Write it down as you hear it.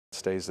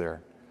stays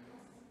there.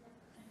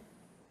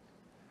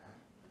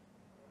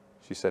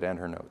 She said, and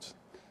her notes.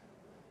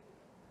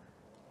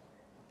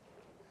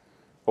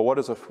 But what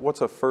is a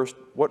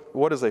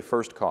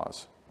first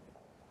cause?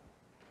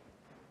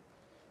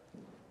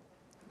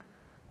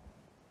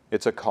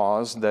 It's a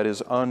cause that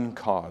is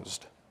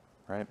uncaused,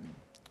 right?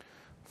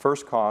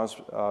 First cause,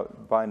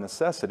 by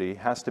necessity,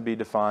 has to be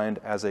defined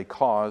as a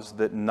cause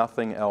that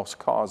nothing else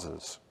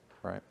causes,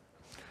 right?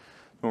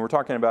 When we're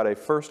talking about a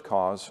first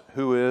cause,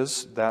 who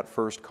is that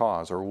first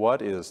cause, or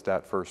what is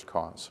that first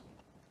cause?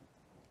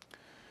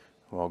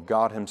 Well,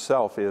 God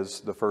Himself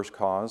is the first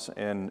cause,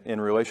 and in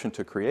relation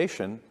to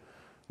creation,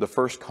 the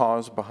first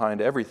cause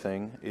behind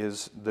everything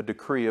is the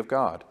decree of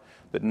God,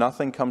 that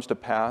nothing comes to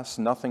pass,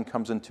 nothing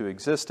comes into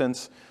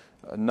existence,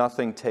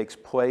 nothing takes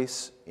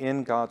place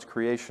in God's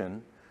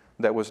creation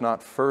that was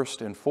not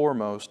first and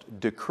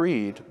foremost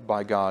decreed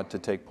by God to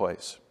take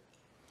place.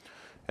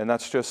 And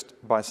that's just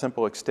by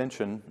simple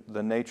extension,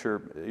 the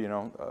nature,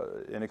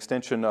 an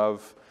extension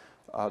of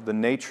the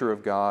nature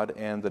of God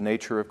and the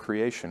nature of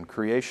creation.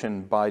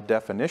 Creation, by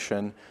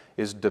definition,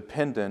 is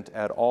dependent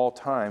at all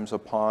times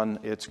upon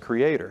its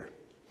creator.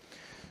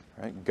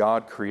 Right?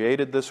 God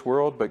created this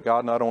world, but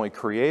God not only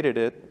created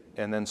it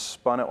and then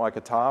spun it like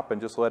a top and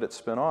just let it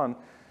spin on,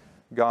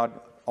 God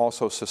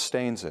also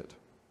sustains it,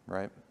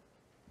 right?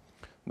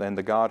 Then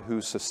the God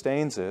who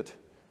sustains it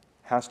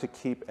has to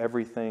keep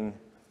everything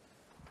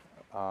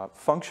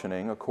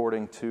functioning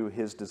according to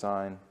His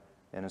design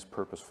and His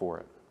purpose for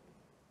it.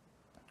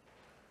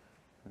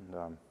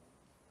 And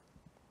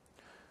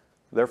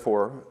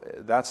therefore,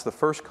 that's the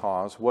first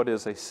cause. What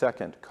is a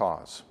second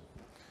cause?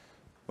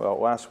 Well,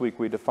 last week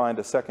we defined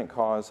a second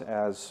cause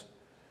as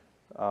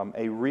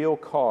a real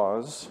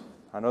cause.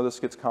 I know this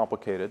gets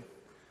complicated.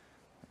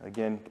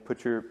 Again,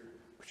 put your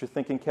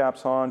thinking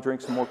caps on,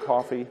 drink some more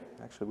coffee.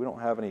 Actually, we don't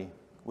have any.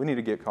 We need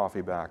to get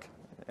coffee back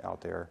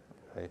out there.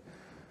 Okay?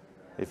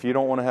 If you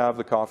don't want to have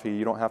the coffee,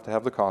 you don't have to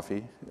have the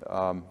coffee.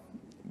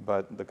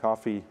 But the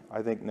coffee,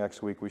 I think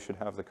next week we should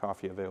have the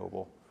coffee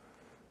available.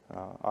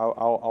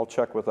 I'll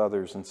check with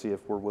others and see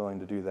if we're willing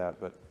to do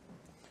that, but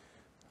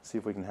see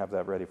if we can have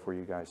that ready for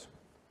you guys.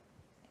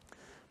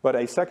 But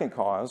a second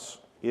cause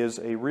is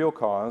a real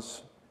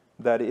cause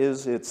that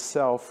is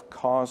itself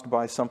caused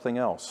by something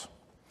else.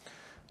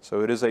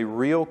 So it is a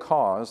real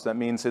cause. That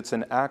means it's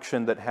an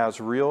action that has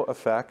real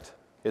effect.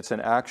 It's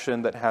an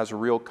action that has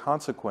real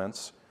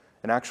consequence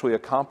and actually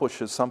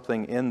accomplishes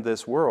something in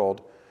this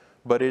world,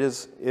 but it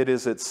is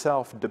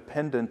itself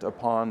dependent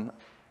upon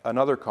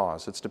another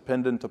cause. It's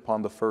dependent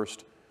upon the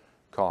first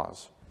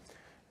cause.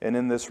 And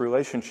in this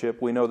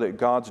relationship, we know that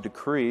God's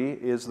decree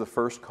is the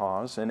first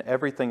cause, and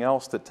everything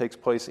else that takes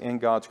place in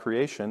God's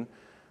creation,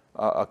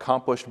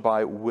 accomplished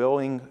by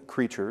willing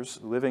creatures,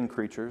 living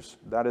creatures,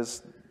 that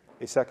is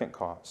a second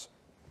cause.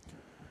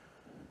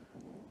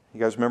 You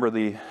guys remember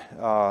the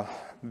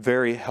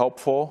very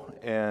helpful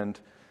and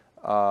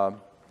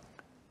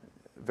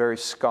very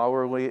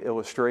scholarly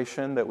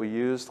illustration that we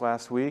used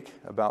last week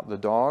about the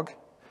dog?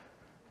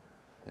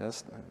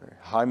 Yes,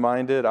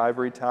 high-minded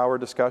ivory tower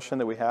discussion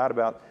that we had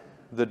about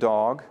the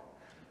dog.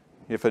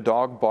 If a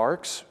dog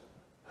barks,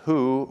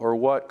 who or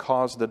what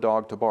caused the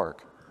dog to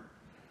bark?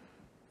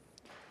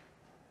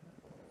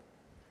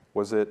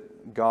 Was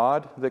it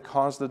God that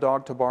caused the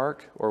dog to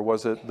bark, or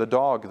was it the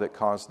dog that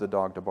caused the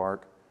dog to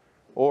bark?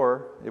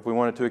 Or, if we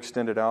wanted to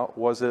extend it out,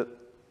 was it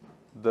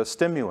the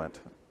stimulant,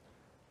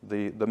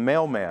 the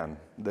mailman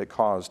that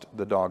caused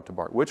the dog to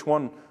bark? Which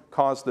one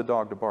caused the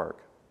dog to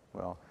bark?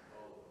 Well,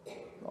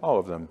 all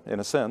of them, in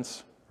a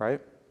sense, right?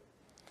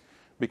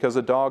 Because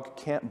a dog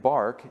can't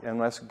bark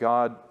unless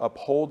God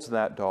upholds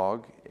that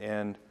dog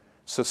and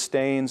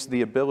sustains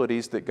the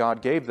abilities that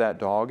God gave that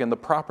dog and the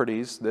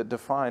properties that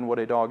define what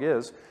a dog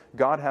is.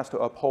 God has to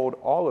uphold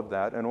all of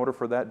that in order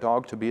for that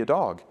dog to be a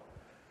dog.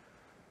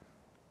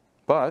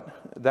 But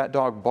that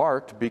dog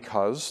barked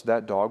because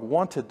that dog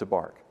wanted to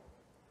bark.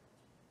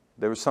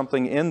 There was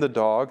something in the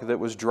dog that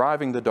was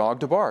driving the dog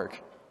to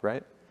bark,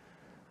 right?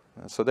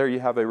 So there you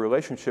have a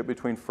relationship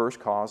between first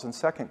cause and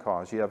second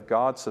cause. You have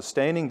God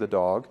sustaining the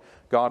dog,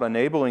 God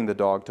enabling the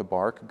dog to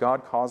bark,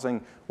 God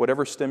causing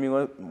whatever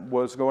stimulant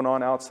was going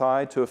on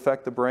outside to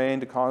affect the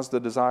brain, to cause the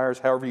desires,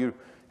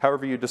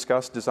 however you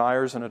discuss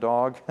desires in a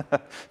dog,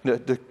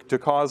 to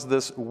cause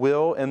this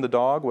will in the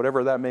dog,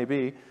 whatever that may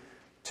be,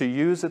 to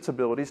use its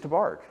abilities to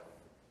bark.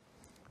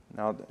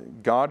 Now,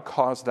 God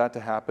caused that to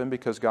happen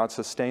because God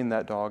sustained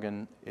that dog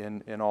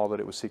in all that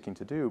it was seeking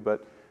to do,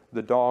 but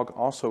the dog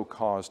also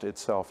caused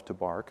itself to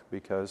bark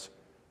because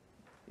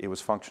it was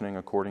functioning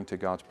according to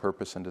God's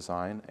purpose and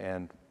design,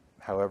 and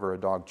however a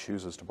dog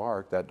chooses to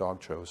bark, that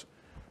dog chose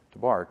to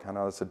bark. I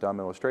know that's a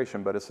dumb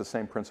illustration, but it's the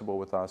same principle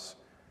with us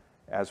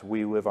as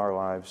we live our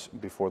lives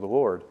before the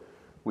Lord.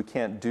 We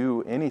can't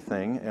do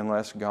anything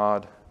unless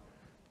God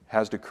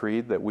has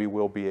decreed that we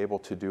will be able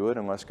to do it,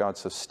 unless God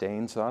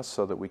sustains us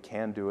so that we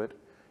can do it.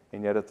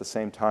 And yet at the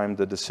same time,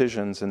 the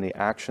decisions and the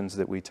actions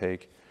that we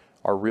take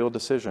are real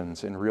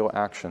decisions and real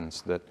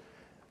actions that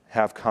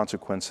have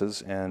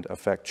consequences and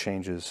affect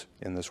changes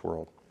in this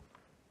world.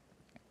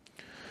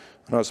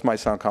 I know this might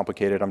sound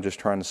complicated. I'm just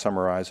trying to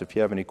summarize. If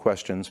you have any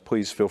questions,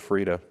 please feel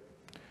free to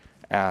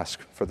ask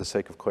for the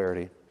sake of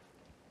clarity.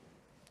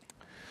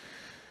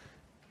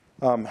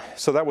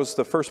 So that was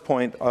the first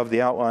point of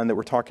the outline that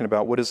we're talking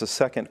about. What is a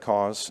second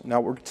cause?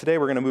 Now, today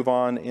we're going to move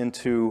on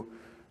into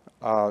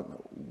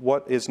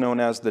what is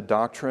known as the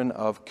doctrine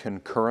of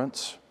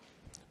concurrence.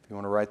 If you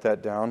want to write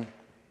that down.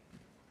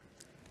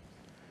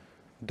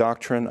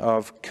 Doctrine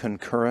of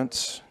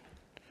concurrence.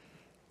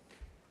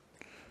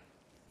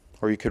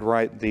 Or you could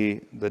write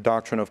the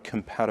doctrine of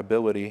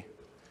compatibility.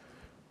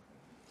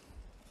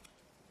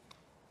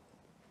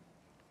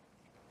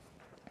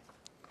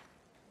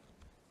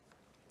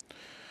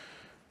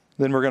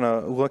 Then we're going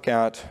to look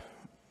at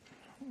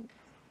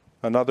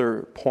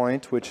another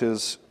point, which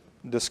is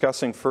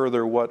discussing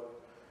further what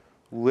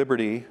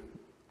liberty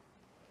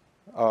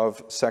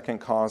of second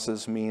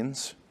causes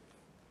means.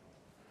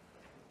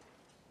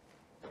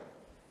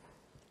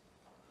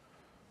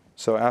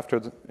 So after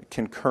the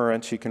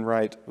concurrence, you can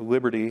write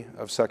liberty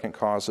of second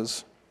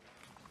causes.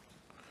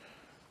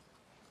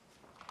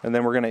 And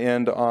then we're going to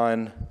end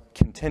on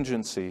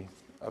contingency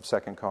of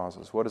second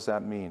causes. What does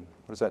that mean?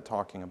 What is that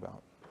talking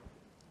about?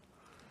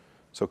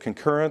 So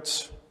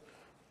concurrence,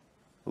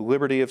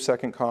 liberty of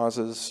second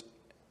causes,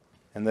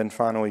 and then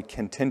finally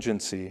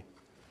contingency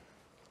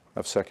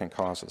of second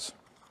causes.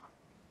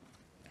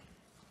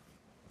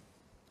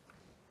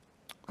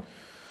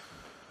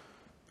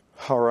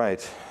 All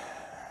right.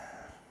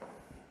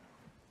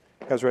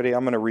 You guys ready?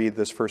 I'm going to read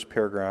this first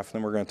paragraph,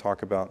 then we're going to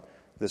talk about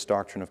this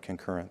doctrine of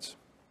concurrence.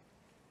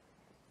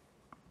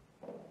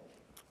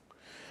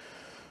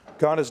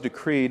 God has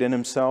decreed in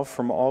himself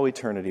from all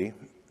eternity,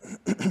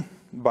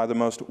 by the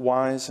most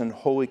wise and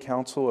holy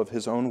counsel of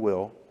his own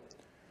will,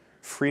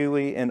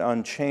 freely and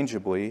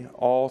unchangeably,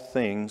 all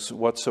things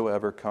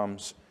whatsoever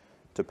comes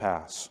to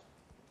pass.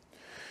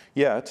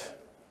 Yet,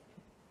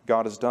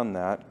 God has done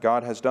that.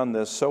 God has done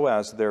this so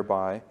as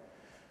thereby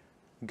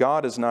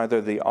God is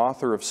neither the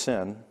author of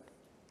sin,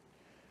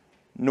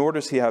 nor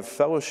does he have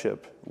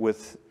fellowship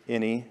with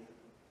any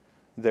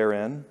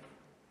therein,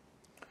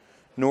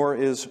 nor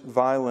is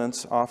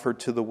violence offered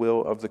to the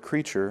will of the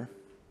creature,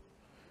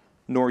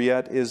 nor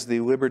yet is the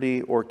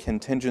liberty or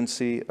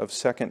contingency of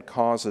second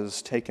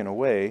causes taken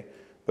away,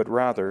 but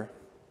rather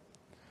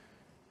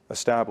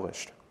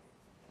established,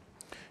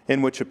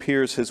 in which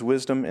appears his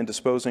wisdom in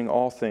disposing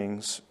all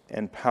things,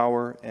 and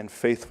power and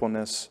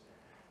faithfulness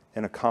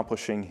in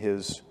accomplishing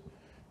his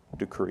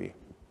decree.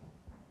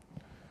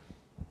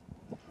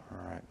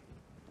 All right.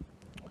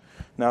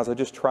 Now, as I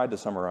just tried to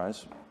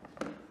summarize,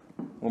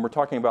 when we're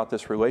talking about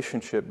this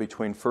relationship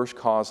between first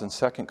cause and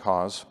second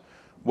cause,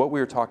 what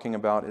we are talking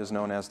about is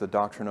known as the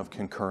doctrine of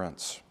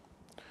concurrence.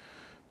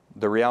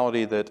 The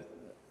reality that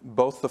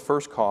both the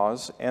first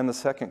cause and the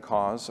second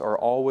cause are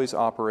always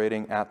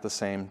operating at the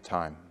same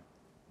time.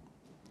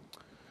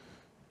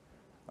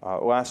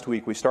 Last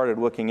week we started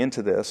looking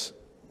into this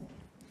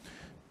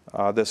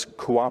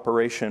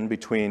cooperation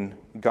between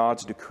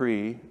God's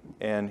decree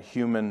and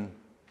human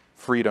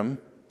freedom.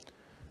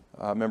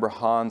 Remember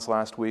Hans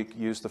last week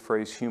used the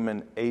phrase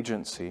human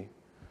agency.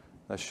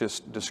 That's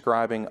just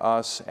describing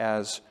us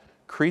as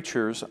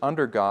creatures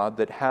under God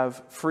that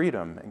have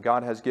freedom, and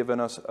God has given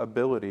us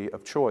ability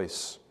of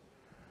choice.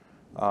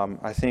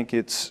 I think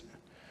it's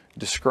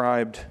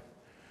described,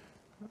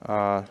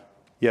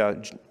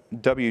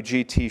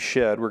 W.G.T.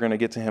 Shedd, we're going to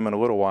get to him in a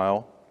little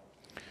while.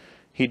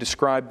 He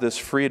described this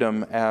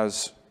freedom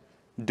as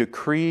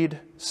decreed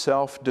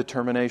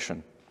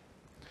self-determination.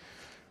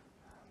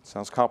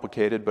 Sounds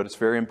complicated, but it's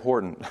very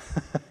important.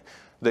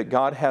 That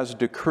God has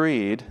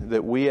decreed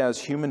that we as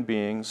human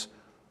beings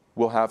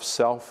will have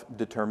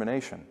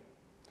self-determination.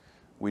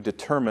 We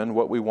determine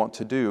what we want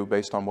to do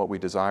based on what we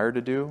desire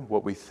to do,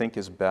 what we think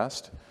is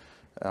best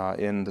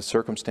in the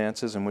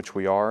circumstances in which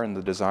we are and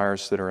the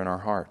desires that are in our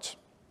hearts.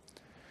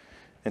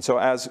 And so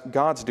as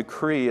God's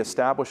decree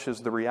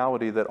establishes the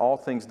reality that all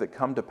things that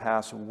come to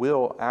pass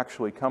will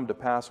actually come to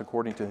pass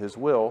according to his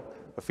will,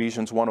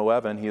 Ephesians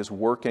 1:11, he is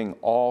working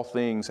all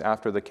things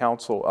after the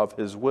counsel of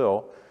his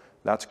will.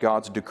 That's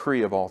God's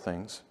decree of all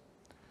things.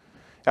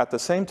 At the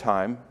same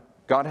time,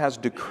 God has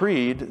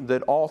decreed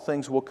that all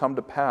things will come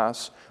to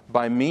pass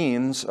by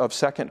means of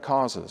second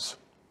causes.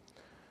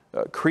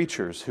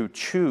 Creatures who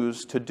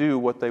choose to do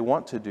what they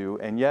want to do,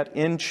 and yet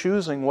in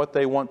choosing what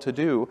they want to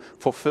do,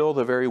 fulfill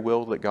the very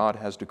will that God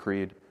has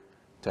decreed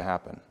to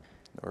happen,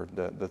 or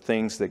the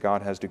things that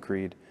God has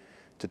decreed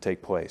to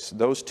take place.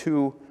 Those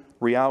two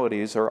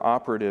realities are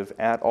operative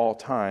at all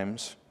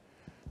times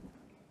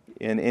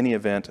in any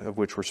event of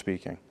which we're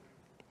speaking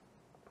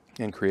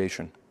in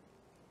creation.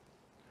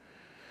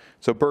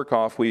 So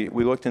Berkhoff, we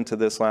looked into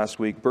this last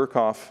week.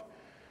 Berkhoff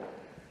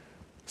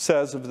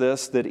says of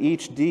this that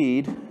each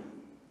deed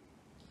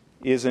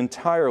is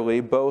entirely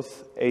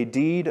both a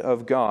deed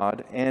of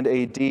God and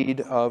a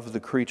deed of the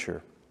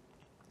creature.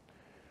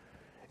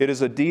 It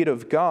is a deed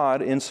of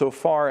God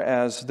insofar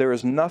as there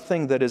is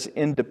nothing that is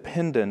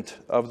independent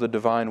of the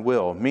divine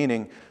will,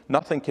 meaning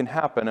nothing can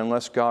happen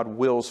unless God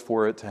wills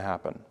for it to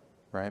happen,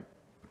 right?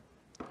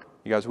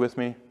 You guys with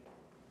me?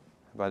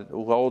 Have I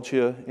lulled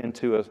you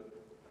into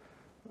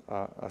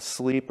a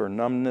sleep or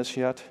numbness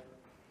yet?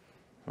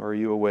 Or are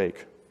you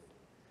awake?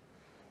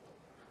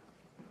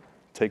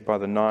 Take by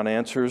the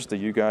non-answers that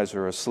you guys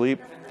are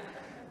asleep.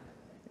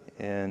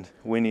 And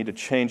we need to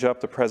change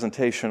up the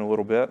presentation a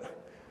little bit.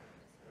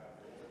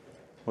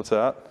 What's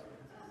that?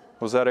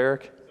 Was that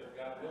Eric?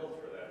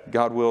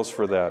 God wills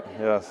for that,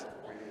 yes.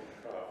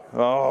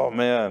 Oh,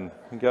 man.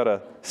 We've got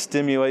to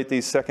stimulate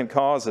these second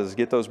causes,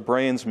 get those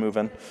brains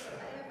moving. I have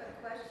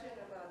a question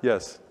about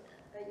Yes.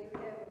 that you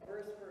have a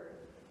verse for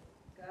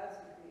God's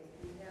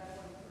decrees. Do you have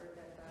one for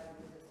that God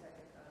is the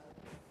second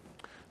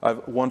cause? I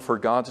have one for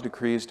God's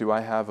decrees. Do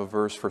I have a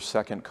verse for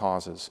second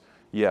causes?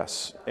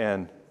 Yes,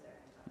 and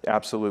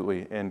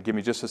absolutely. And give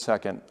me just a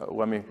second.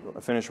 Let me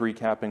finish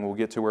recapping. We'll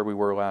get to where we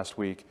were last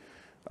week.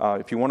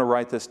 If you want to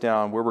write this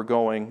down, where we're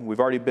going, we've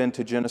already been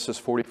to Genesis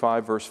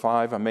 45, verse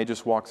 5. I may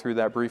just walk through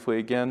that briefly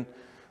again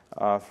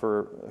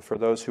for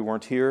those who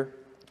weren't here.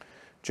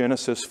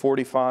 Genesis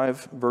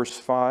 45, verse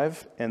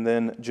 5, and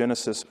then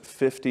Genesis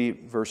 50,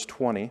 verse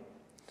 20.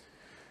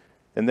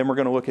 And then we're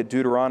going to look at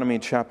Deuteronomy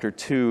chapter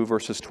 2,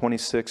 verses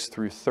 26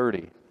 through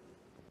 30,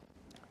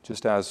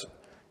 just as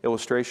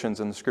illustrations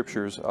in the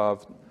Scriptures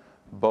of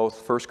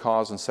both first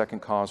cause and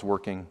second cause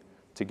working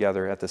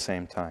together at the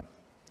same time.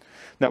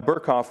 Now,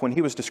 Berkhoff, when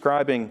he was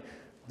describing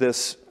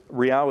this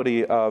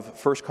reality of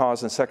first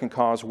cause and second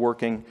cause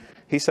working,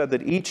 he said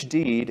that each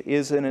deed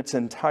is in its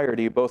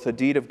entirety both a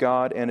deed of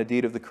God and a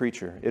deed of the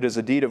creature. It is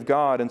a deed of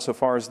God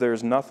insofar as there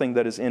is nothing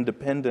that is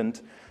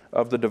independent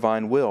of the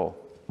divine will.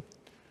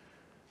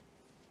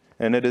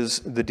 And it is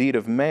the deed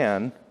of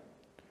man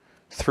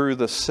through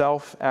the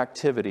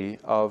self-activity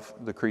of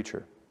the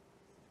creature.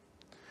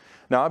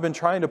 Now, I've been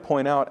trying to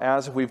point out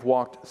as we've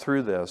walked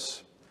through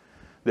this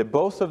that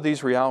both of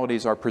these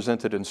realities are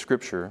presented in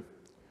Scripture,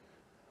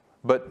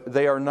 but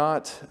they are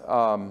not,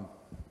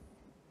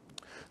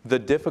 the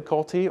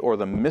difficulty or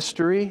the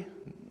mystery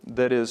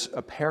that is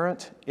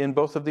apparent in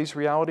both of these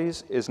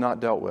realities is not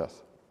dealt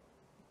with.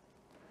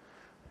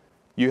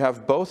 You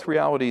have both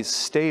realities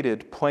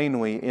stated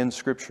plainly in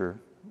Scripture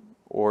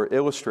or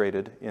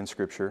illustrated in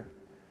Scripture,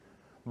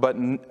 but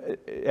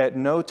at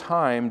no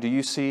time do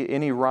you see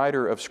any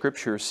writer of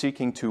Scripture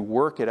seeking to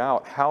work it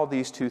out how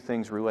these two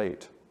things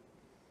relate.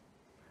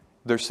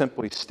 They're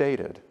simply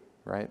stated,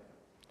 right?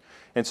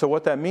 And so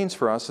what that means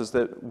for us is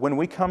that when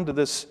we come to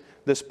this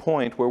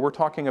point where we're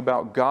talking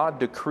about God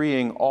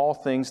decreeing all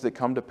things that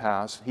come to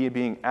pass, He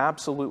being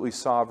absolutely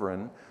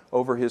sovereign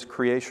over His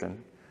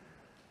creation,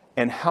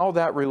 and how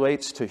that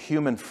relates to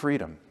human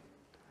freedom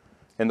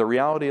and the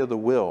reality of the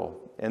will,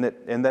 and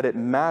that it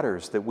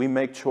matters that we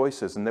make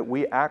choices and that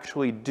we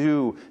actually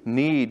do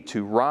need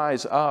to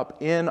rise up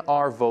in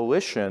our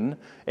volition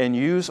and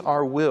use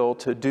our will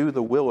to do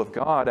the will of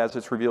God as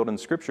it's revealed in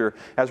Scripture.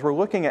 As we're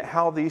looking at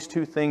how these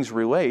two things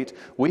relate,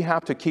 we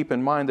have to keep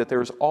in mind that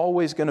there's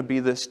always going to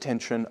be this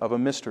tension of a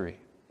mystery.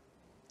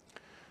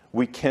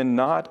 We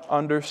cannot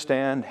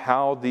understand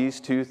how these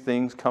two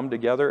things come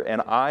together,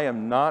 and I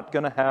am not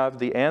going to have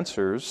the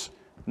answers.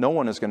 No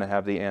one is going to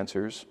have the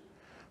answers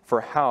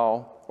for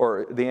how,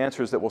 or the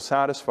answers that will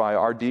satisfy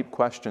our deep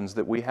questions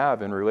that we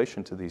have in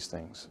relation to these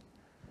things.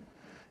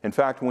 In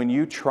fact, when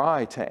you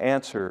try to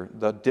answer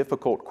the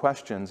difficult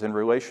questions in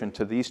relation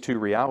to these two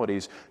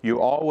realities, you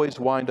always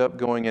wind up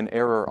going in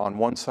error on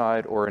one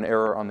side or an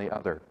error on the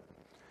other.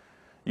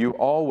 You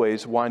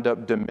always wind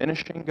up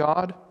diminishing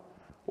God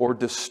or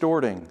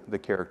distorting the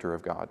character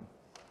of God.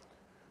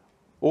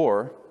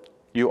 Or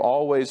you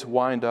always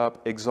wind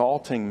up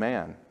exalting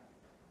man,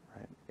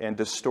 right, and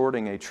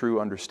distorting a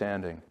true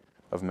understanding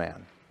of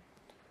man.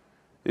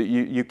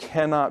 You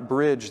cannot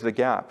bridge the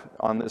gap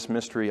on this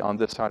mystery on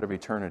this side of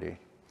eternity.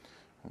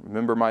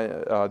 Remember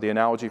the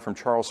analogy from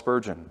Charles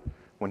Spurgeon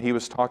when he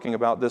was talking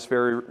about this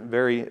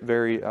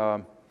very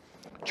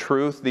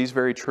truth, these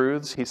very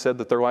truths. He said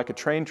that they're like a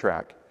train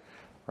track,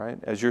 right?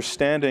 As you're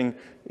standing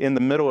in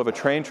the middle of a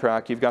train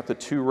track, you've got the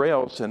two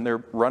rails and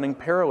they're running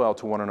parallel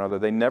to one another.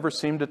 They never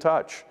seem to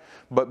touch,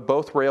 but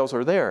both rails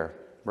are there,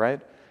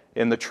 right?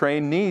 And the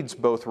train needs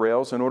both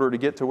rails in order to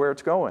get to where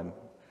it's going.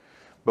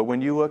 But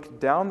when you look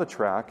down the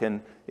track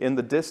and in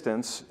the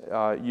distance,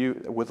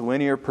 with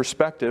linear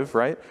perspective,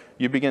 right,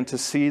 you begin to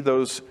see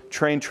those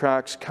train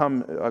tracks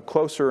come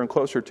closer and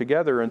closer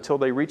together until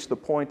they reach the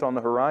point on the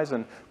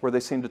horizon where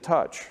they seem to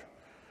touch.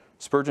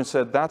 Spurgeon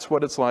said that's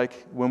what it's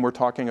like when we're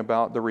talking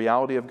about the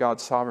reality of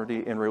God's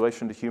sovereignty in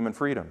relation to human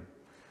freedom.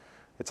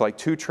 It's like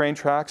two train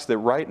tracks that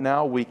right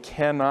now we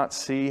cannot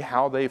see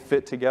how they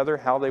fit together,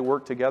 how they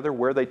work together,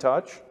 where they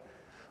touch.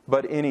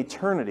 But in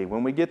eternity,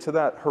 when we get to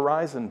that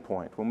horizon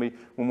point, when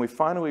we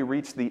finally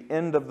reach the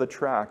end of the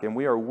track and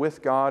we are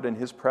with God in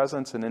His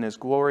presence and in His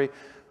glory,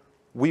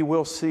 we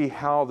will see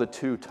how the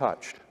two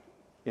touched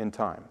in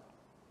time.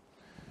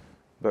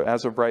 But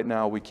as of right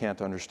now, we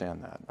can't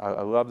understand that.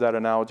 I love that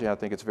analogy. I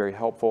think it's very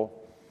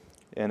helpful.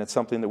 And it's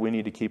something that we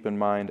need to keep in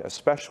mind,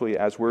 especially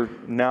as we're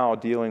now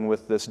dealing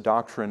with this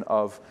doctrine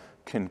of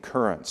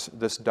concurrence,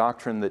 this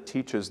doctrine that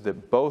teaches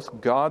that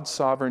both God's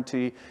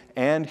sovereignty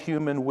and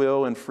human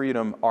will and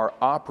freedom are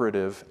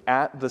operative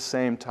at the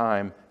same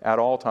time, at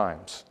all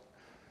times.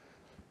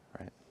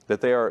 Right?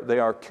 That they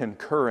are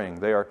concurring.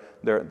 There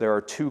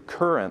are two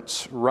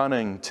currents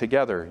running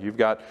together. You've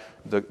got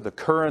the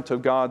current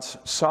of God's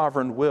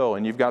sovereign will,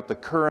 and you've got the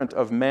current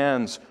of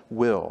man's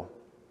will,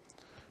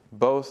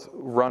 both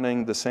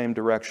running the same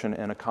direction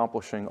and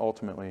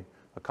ultimately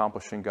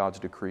accomplishing God's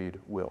decreed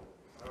will.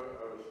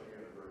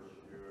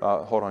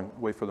 Hold on,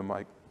 wait for the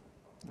mic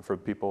for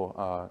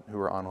people who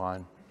are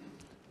online.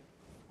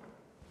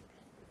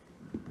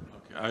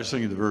 Okay, I was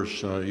thinking the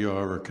verse, you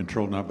are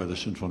controlled not by the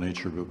sinful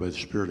nature, but by the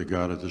Spirit of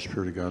God, if the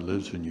Spirit of God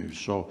lives in you.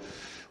 So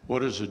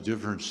what is the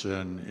difference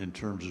then in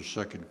terms of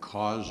second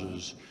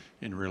causes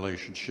in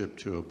relationship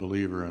to a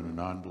believer and a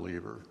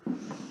non-believer?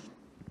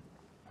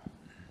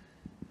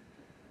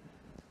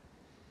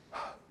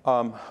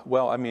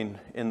 Well, I mean,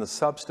 in the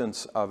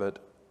substance of it,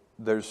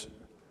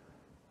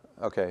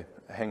 okay,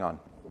 hang on.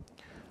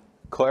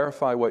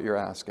 Clarify what you're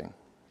asking.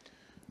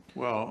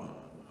 Well,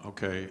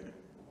 okay,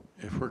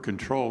 if we're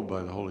controlled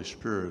by the Holy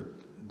Spirit,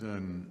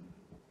 then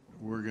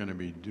we're going to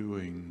be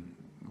doing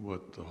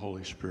what the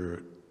Holy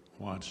Spirit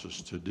wants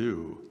us to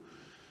do.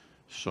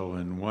 So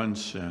in one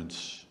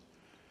sense,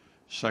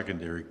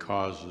 secondary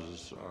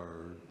causes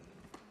are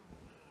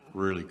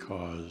really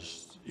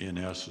caused, in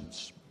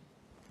essence,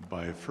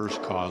 by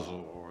first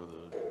causal or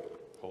the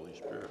Holy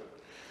Spirit.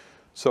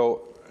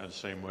 So, and the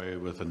same way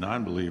with a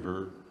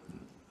non-believer,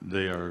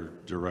 they are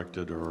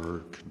directed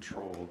or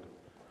controlled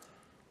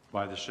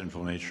by the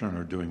sinful nature and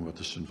are doing what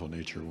the sinful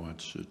nature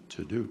wants it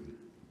to do.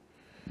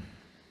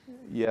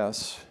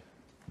 Yes.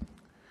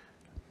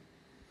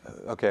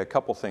 Okay, a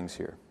couple things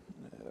here.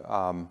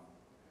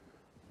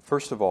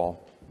 First of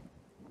all,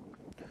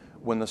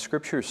 when the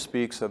Scripture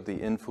speaks of the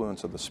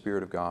influence of the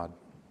Spirit of God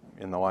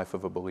in the life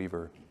of a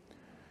believer,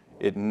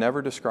 it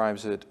never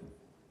describes it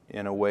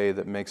in a way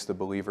that makes the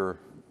believer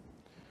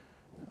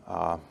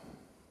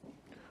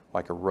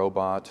like a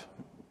robot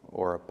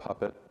or a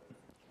puppet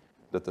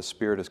that the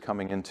Spirit is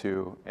coming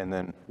into and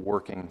then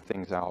working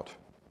things out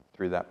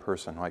through that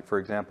person. Like, for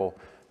example,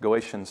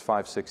 Galatians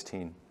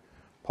 5:16,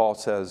 Paul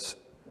says,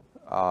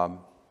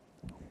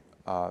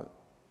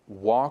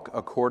 walk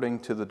according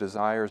to the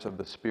desires of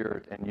the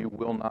Spirit, and you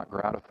will not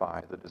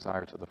gratify the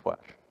desires of the flesh.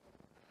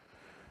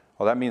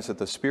 Well, that means that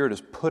the Spirit is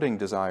putting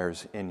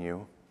desires in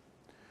you,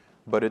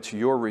 but it's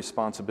your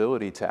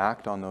responsibility to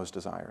act on those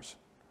desires,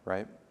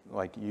 right?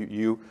 Like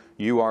you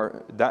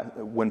are that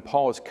when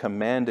Paul is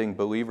commanding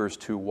believers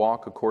to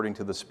walk according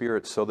to the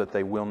Spirit so that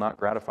they will not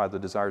gratify the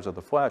desires of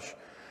the flesh,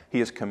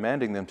 he is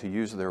commanding them to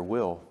use their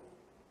will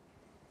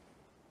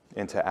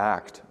and to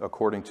act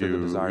according to the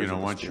desires of the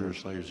Spirit. Once you were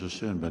slaves of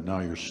sin, but now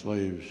you're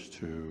slaves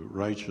to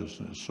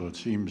righteousness. So it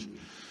seems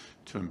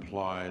to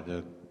imply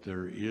that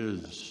there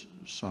is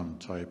some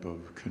type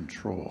of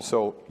control.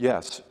 So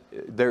yes,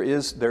 there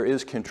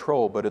is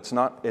control, but it's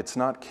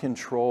not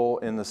control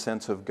in the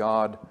sense of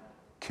God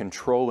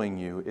controlling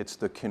you. It's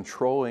the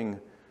control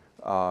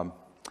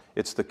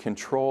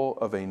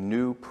of a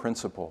new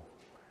principle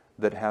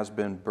that has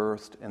been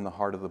birthed in the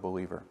heart of the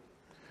believer.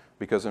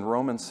 Because in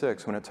Romans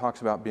 6, when it talks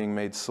about being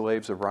made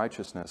slaves of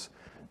righteousness,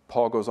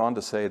 Paul goes on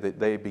to say that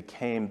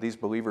these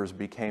believers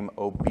became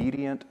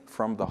obedient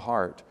from the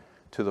heart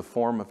to the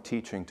form of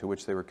teaching to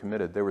which they were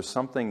committed. There was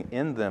something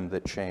in them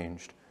that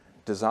changed,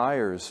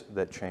 desires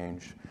that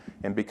changed,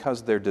 and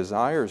because their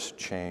desires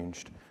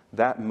changed,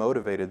 that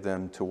motivated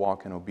them to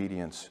walk in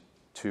obedience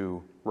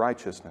to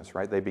righteousness,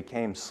 right? They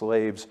became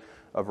slaves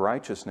of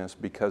righteousness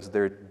because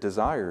their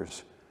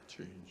desires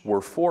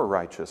were for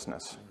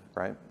righteousness,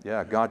 right?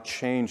 Yeah, God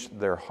changed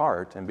their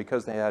heart, and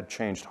because they had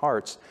changed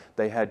hearts,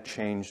 they had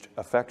changed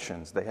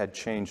affections, they had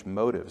changed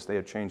motives, they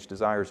had changed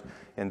desires,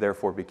 and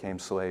therefore became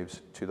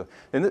slaves to the...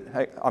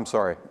 I'm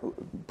sorry,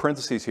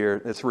 parentheses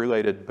here, it's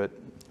related, but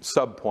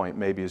sub-point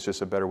maybe is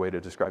just a better way to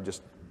describe,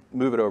 just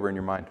move it over in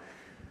your mind.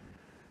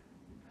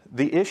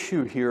 The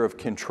issue here of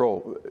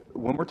control,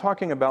 when we're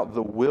talking about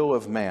the will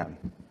of man,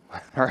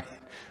 all right,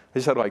 I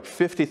just had like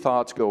 50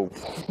 thoughts go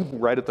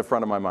right at the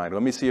front of my mind.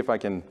 Let me see if I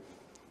can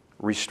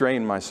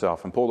restrain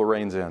myself and pull the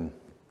reins in.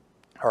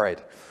 All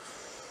right.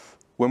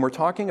 When we're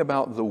talking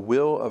about the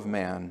will of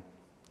man,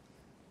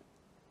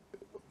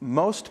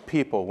 most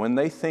people, when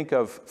they think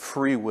of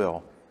free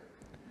will,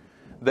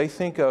 they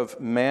think of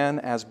man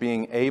as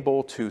being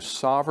able to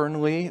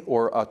sovereignly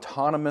or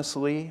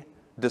autonomously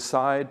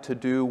decide to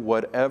do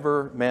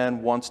whatever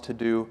man wants to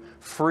do,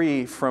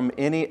 free from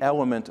any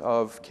element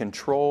of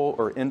control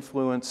or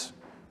influence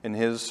in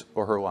his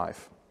or her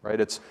life, right?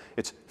 It's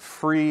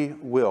free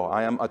will.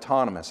 I am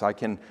autonomous. I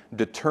can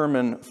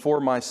determine for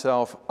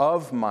myself,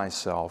 of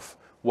myself,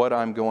 what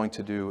I'm going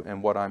to do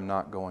and what I'm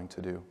not going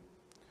to do.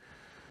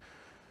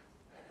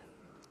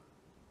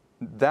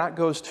 That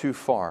goes too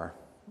far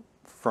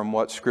from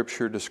what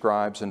Scripture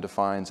describes and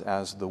defines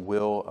as the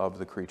will of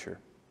the creature.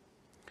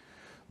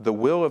 The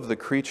will of the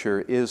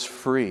creature is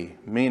free,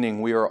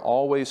 meaning we are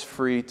always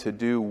free to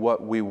do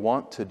what we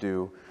want to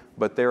do,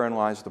 but therein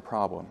lies the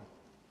problem.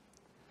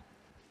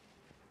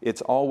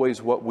 It's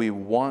always what we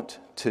want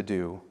to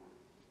do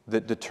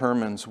that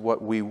determines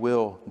what we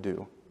will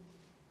do.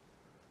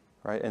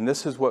 Right? And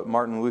this is what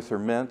Martin Luther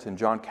meant and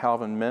John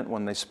Calvin meant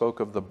when they spoke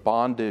of the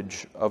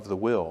bondage of the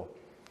will.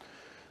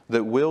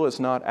 That will is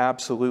not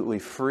absolutely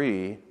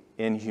free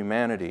in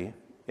humanity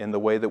in the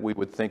way that we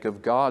would think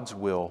of God's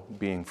will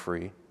being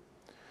free.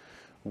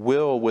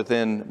 Will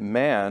within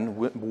man,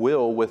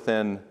 will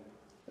within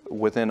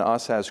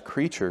us as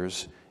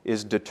creatures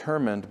is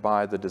determined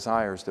by the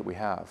desires that we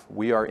have.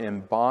 We are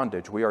in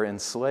bondage. We are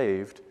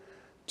enslaved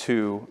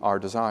to our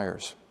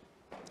desires.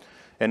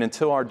 And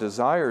until our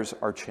desires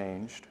are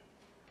changed,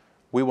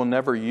 we will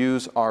never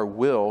use our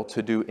will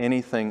to do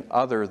anything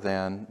other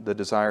than the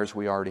desires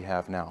we already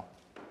have now.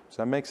 Does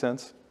that make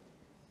sense?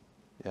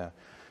 Yeah.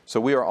 So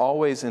we are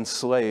always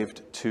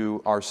enslaved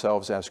to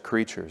ourselves as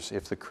creatures.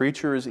 If the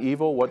creature is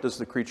evil, what does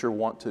the creature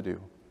want to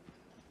do?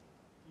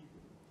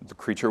 The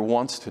creature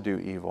wants to do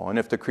evil. And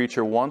if the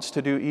creature wants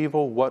to do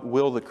evil, what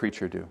will the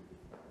creature do?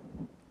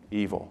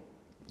 Evil.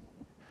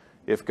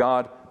 If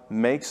God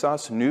makes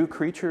us new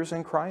creatures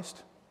in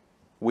Christ,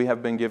 we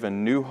have been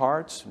given new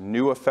hearts,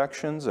 new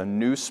affections, a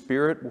new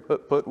spirit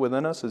put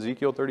within us,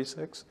 Ezekiel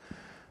 36,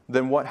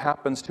 then what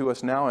happens to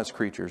us now as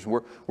creatures?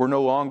 We're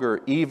no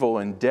longer evil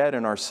and dead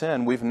in our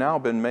sin. We've now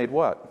been made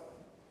what?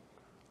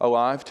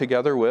 Alive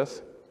together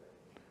with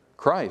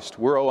Christ.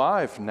 We're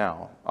alive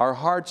now. Our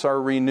hearts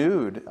are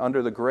renewed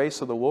under the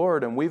grace of the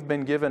Lord, and we've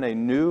been given a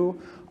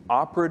new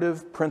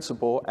operative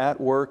principle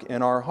at work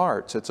in our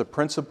hearts. It's a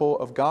principle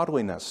of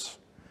godliness.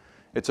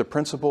 It's a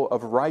principle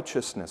of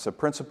righteousness, a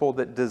principle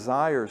that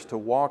desires to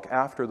walk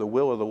after the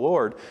will of the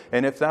Lord.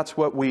 And if that's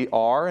what we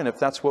are, and if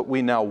that's what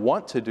we now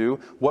want to do,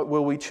 what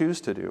will we choose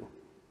to do?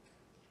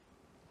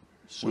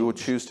 We will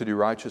choose to do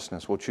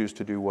righteousness. We'll choose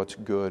to do what's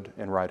good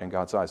and right in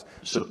God's eyes.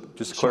 So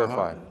just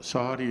clarify. So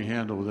how do you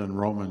handle then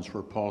Romans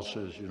where Paul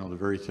says, you know, the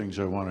very things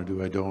I want to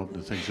do, I don't.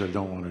 The things I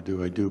don't want to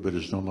do, I do, but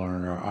it's no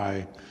longer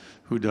I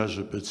who does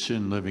it, but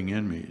sin living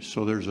in me.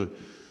 So there's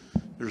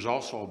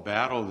also a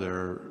battle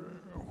there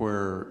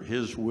where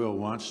his will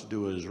wants to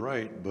do what is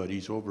right, but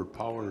he's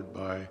overpowered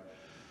by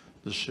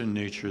the sin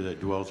nature that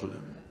dwells with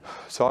him.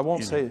 So I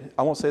won't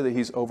say that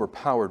he's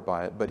overpowered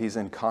by it, but he's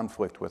in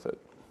conflict with it.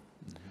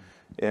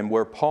 And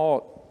what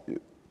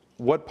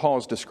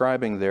Paul's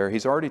describing there,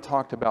 he's already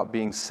talked about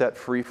being set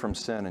free from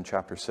sin in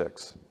chapter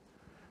 6.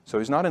 So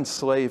he's not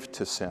enslaved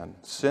to sin.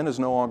 Sin is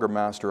no longer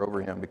master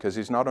over him because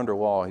he's not under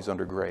law, he's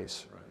under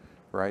grace.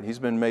 Right? He's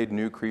been made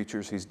new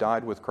creatures. He's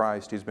died with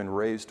Christ. He's been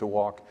raised to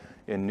walk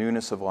in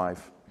newness of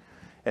life.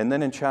 And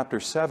then in chapter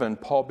 7,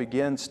 Paul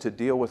begins to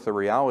deal with the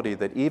reality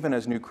that even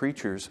as new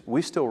creatures,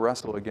 we still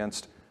wrestle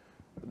against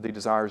the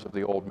desires of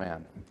the old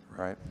man.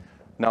 Right?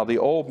 Now, the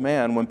old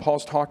man, when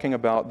Paul's talking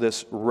about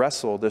this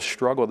wrestle, this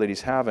struggle that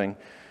he's having,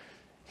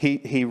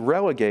 he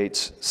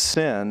relegates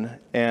sin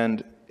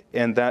and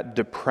the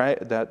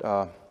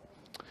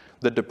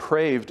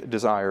depraved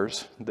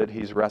desires that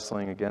he's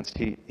wrestling against.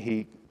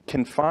 He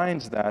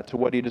confines that to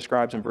what he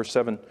describes in verse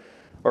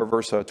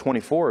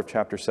 24 of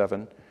chapter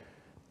 7,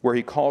 where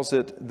he calls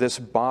it this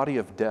body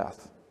of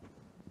death.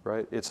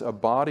 Right? It's a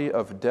body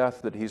of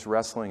death that he's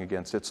wrestling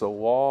against. It's a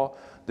law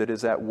that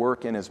is at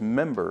work in his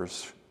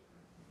members,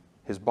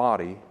 his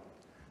body,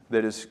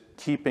 that is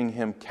keeping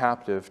him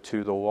captive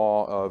to the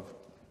law of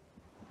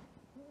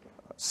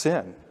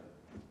sin.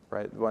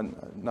 Right? When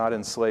not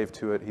enslaved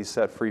to it, he's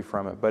set free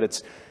from it.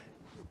 But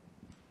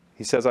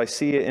he says, I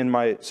see it in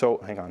my... So,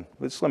 hang on.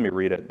 Let me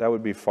read it. That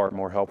would be far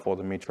more helpful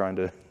than me trying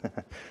to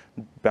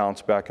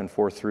bounce back and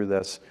forth through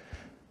this.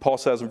 Paul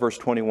says in verse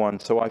 21,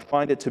 so I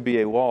find it to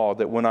be a law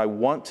that when I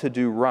want to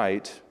do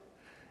right,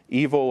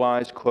 evil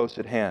lies close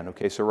at hand.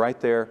 Okay, so right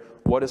there,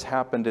 what has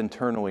happened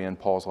internally in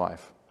Paul's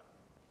life?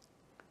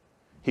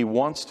 He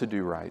wants to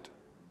do right.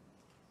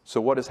 So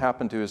what has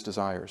happened to his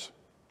desires?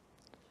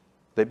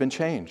 They've been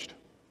changed.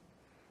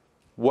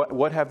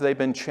 What have they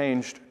been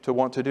changed to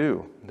want to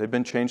do? They've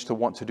been changed to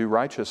want to do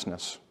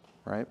righteousness,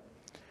 right?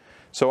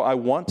 So I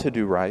want to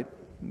do right,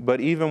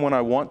 but even when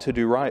I want to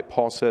do right,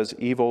 Paul says,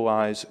 evil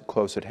lies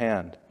close at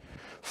hand.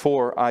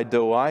 For I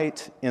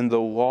delight in the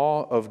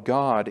law of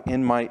God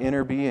in my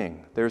inner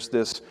being. There's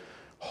this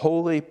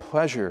holy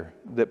pleasure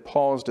that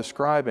Paul is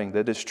describing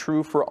that is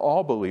true for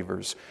all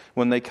believers.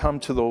 When they come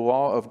to the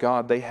law of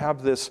God, they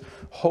have this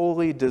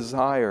holy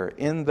desire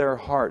in their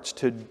hearts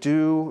to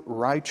do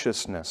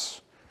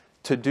righteousness,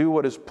 to do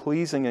what is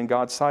pleasing in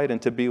God's sight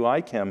and to be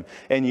like Him.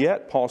 And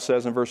yet, Paul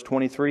says in verse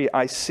 23,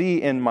 I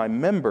see in my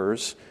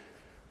members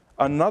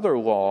another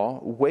law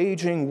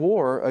waging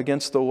war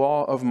against the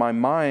law of my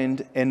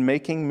mind and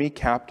making me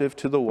captive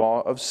to the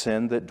law of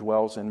sin that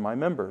dwells in my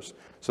members.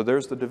 So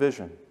there's the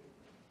division,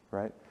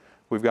 right?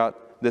 We've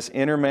got this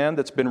inner man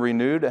that's been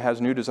renewed, that has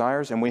new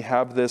desires, and we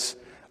have this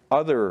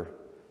other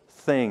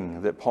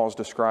thing that Paul's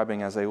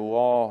describing as a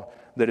law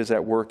that is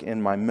at work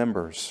in my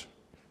members.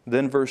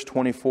 Then verse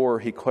 24,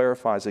 he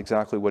clarifies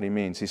exactly what he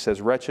means. He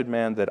says, wretched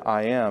man that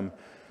I am,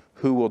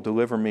 who will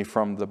deliver me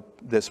from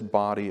this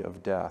body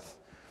of death?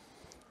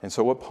 And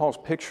so what Paul's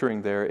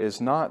picturing there is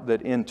not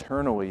that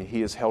internally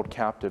he is held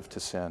captive to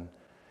sin.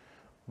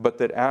 but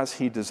that as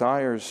he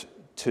desires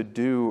to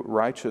do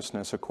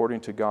righteousness according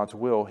to God's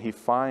will, he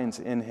finds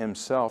in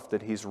himself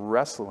that he's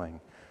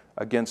wrestling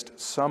against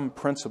some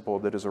principle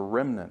that is a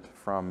remnant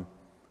from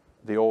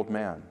the old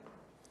man.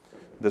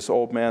 This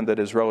old man that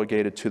is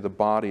relegated to the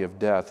body of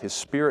death. His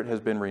spirit has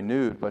been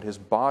renewed, but his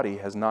body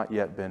has not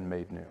yet been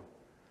made new.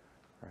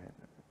 Right?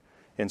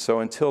 And so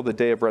until the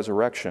day of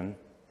resurrection,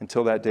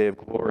 until that day of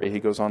glory, he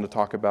goes on to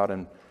talk about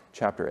in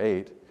chapter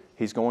 8,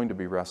 he's going to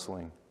be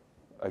wrestling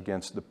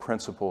against the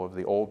principle of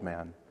the old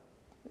man,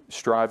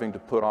 striving to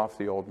put off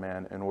the old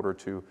man in order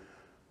to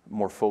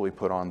more fully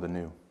put on the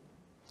new.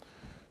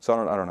 So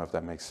I don't know if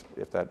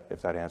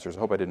that answers. I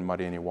hope I didn't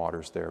muddy any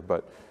waters there,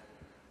 but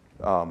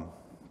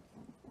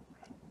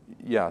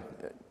yeah,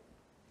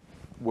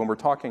 when we're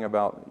talking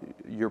about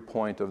your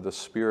point of the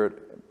Spirit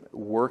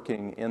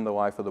working in the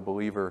life of the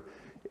believer,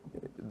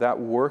 that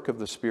work of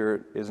the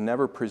Spirit is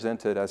never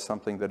presented as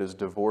something that is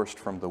divorced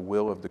from the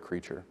will of the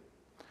creature.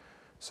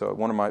 So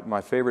one of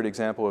my favorite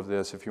example of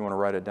this, if you want to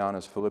write it down,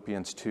 is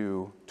Philippians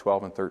 2,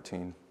 12 and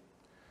 13,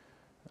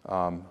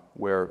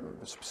 where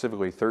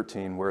specifically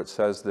 13, where it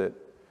says that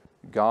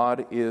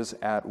God is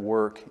at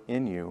work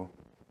in you,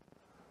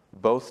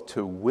 both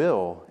to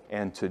will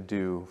and to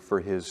do for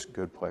his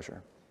good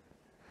pleasure.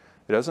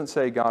 It doesn't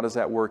say God is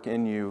at work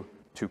in you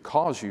to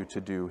cause you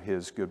to do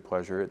his good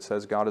pleasure. It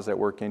says God is at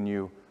work in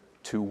you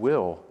to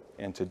will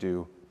and to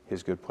do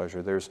his good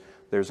pleasure.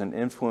 There's an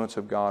influence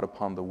of God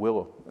upon the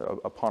will,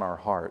 upon our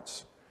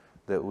hearts,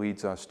 that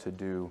leads us to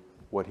do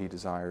what he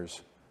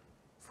desires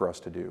for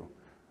us to do.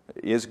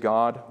 Is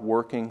God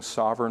working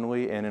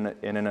sovereignly and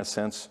in a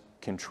sense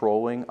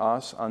controlling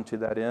us unto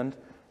that end?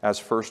 As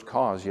first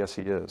cause, yes,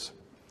 he is.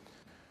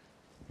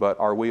 But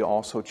are we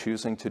also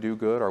choosing to do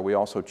good? Are we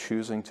also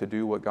choosing to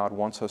do what God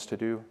wants us to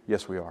do?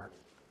 Yes, we are.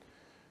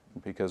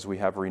 Because we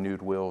have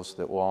renewed wills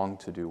that long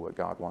to do what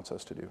God wants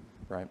us to do,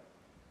 right?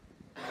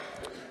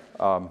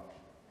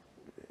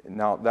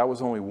 Now, that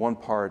was only one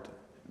part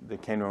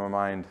that came to my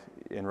mind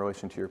in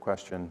relation to your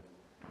question.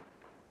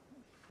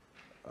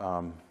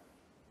 And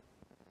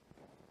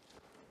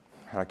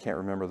I can't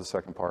remember the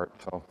second part,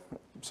 so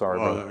I'm sorry.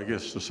 Well, I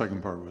guess the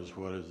second part was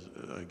what is,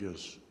 I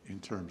guess, in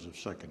terms of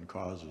second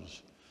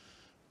causes,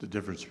 the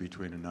difference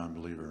between a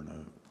non-believer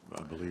and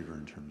a believer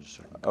in terms of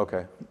second cause.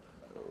 Okay.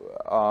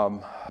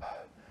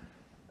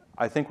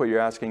 I think what you're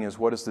asking is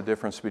what is the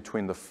difference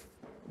between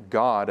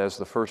God as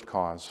the first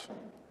cause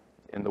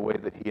in the way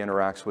that he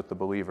interacts with the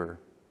believer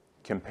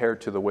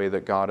compared to the way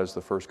that God as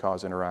the first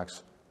cause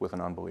interacts with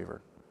an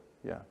unbeliever.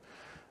 Yeah.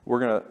 We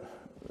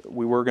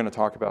were going to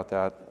talk about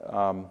that.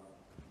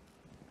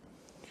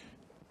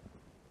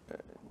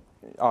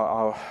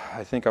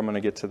 I think I'm going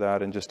to get to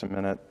that in just a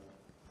minute.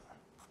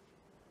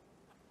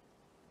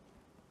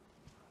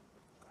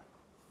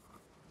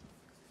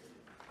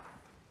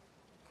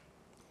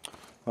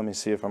 Let me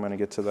see if I'm going to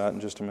get to that in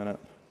just a minute.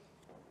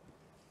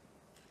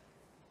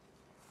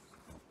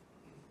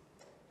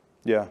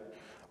 Yeah,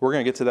 we're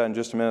going to get to that in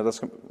just a minute. That's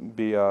going to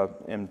be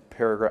in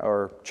paragraph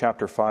or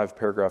chapter 5,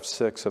 paragraph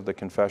 6 of the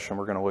confession.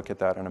 We're going to look at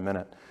that in a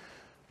minute.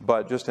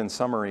 But just in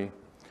summary,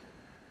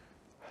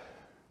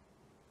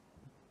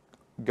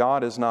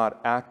 God is not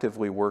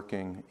actively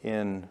working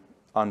in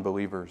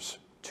unbelievers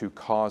to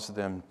cause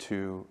them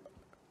to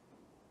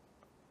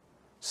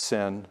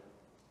sin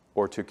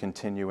or to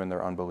continue in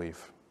their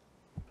unbelief.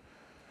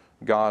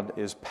 God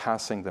is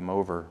passing them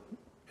over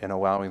and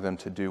allowing them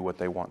to do what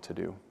they want to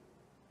do.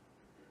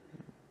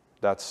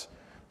 That's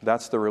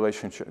the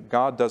relationship.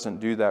 God doesn't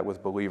do that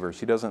with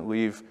believers. He doesn't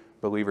leave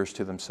believers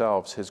to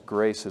themselves. His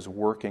grace is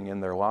working in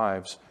their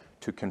lives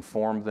to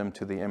conform them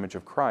to the image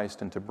of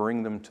Christ and to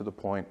bring them to the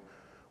point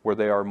where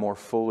they are more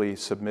fully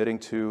submitting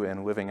to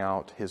and living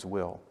out his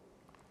will.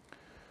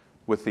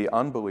 With the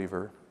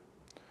unbeliever,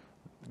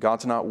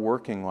 God's not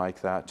working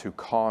like that to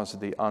cause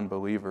the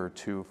unbeliever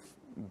to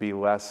be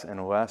less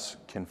and less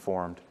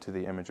conformed to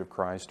the image of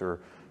Christ or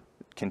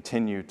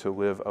continue to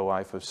live a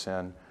life of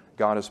sin.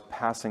 God is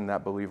passing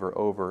that believer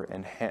over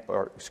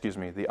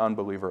the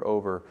unbeliever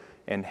over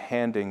and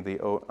handing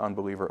the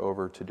unbeliever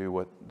over to do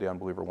what the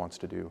unbeliever wants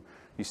to do.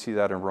 You see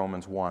that in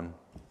Romans 1,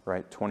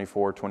 right?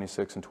 24,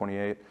 26, and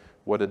 28.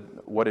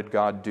 What did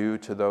God do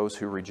to those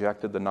who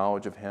rejected the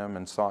knowledge of him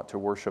and sought to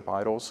worship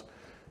idols?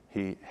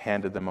 He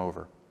handed them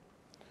over.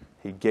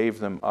 He gave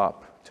them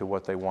up to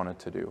what they wanted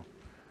to do.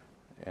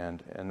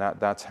 And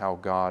that's how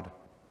God,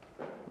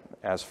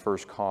 as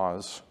first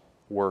cause,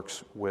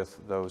 works with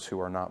those who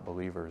are not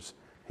believers.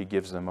 He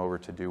gives them over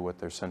to do what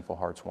their sinful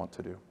hearts want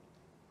to do.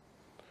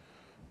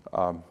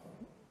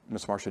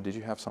 Miss Marcia, did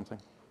you have something?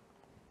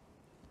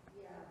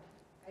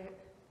 Yeah,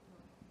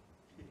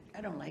 I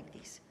don't like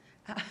these.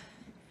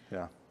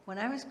 Yeah. When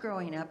I was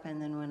growing up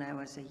and then when I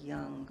was a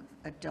young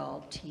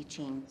adult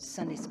teaching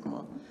Sunday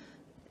school,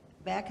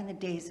 back in the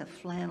days of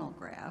flannel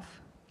graph,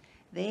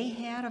 they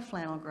had a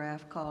flannel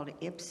graph called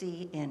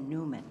Ipsy and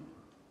Newman.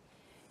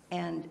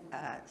 And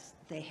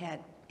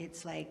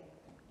it's like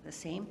the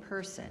same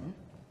person.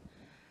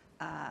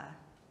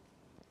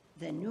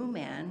 The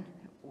Newman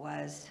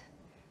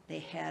they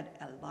had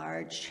a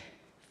large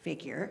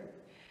figure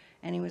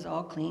And he was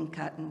all clean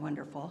cut and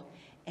wonderful.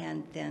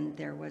 And then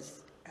there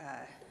was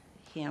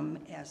him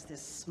as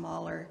this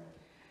smaller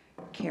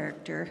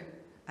character,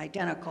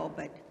 identical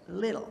but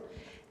little.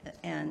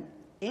 And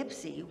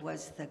Ipsy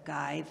was the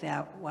guy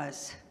that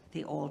was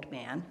the old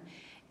man.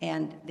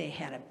 And they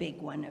had a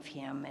big one of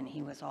him, and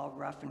he was all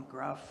rough and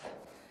gruff,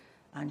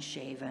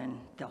 unshaven,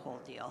 the whole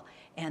deal.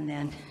 And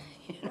then,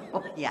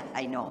 yeah,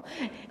 I know.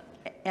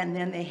 And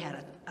then they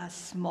had a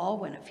small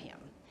one of him.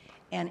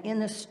 And in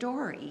the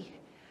story,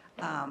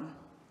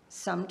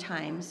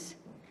 sometimes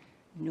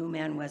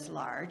Newman was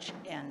large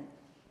and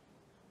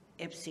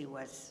Ipsy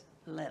was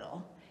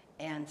little,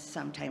 and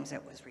sometimes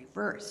it was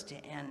reversed.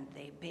 And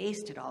they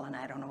based it all, and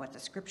I don't know what the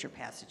scripture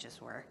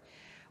passages were,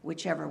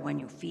 whichever one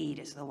you feed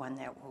is the one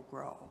that will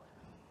grow.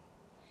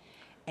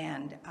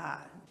 And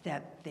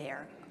that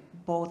they're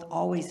both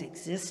always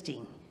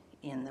existing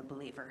in the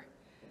believer.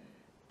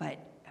 But,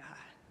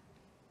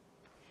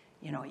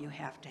 you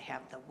have to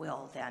have the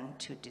will then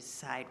to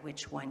decide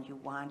which one you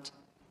want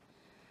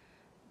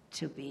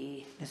to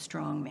be the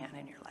strong man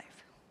in your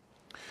life.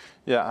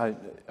 Yeah,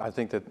 I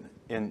think that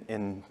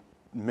in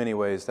many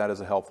ways that is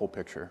a helpful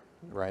picture,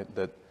 right?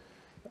 That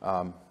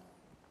the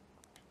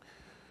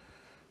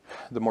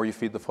more you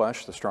feed the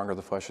flesh, the stronger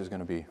the flesh is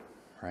going to be,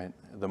 right?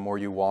 The more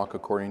you walk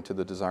according to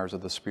the desires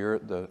of the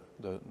Spirit, the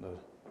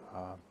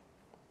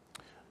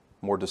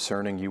more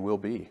discerning you will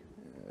be,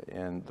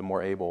 and the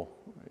more able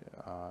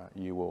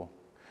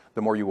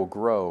the more you will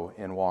grow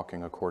in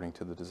walking according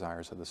to the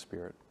desires of the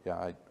Spirit.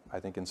 Yeah, I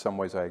think in some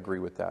ways I agree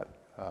with that.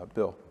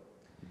 Bill?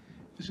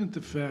 Isn't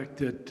the fact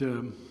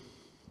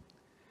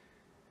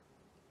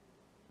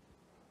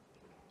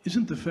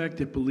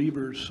that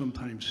believers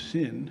sometimes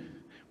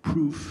sin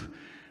proof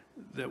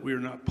that we're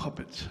not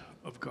puppets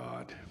of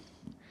God?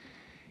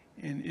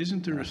 And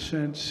isn't there a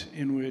sense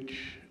in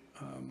which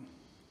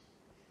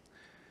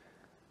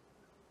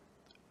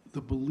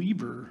the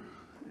believer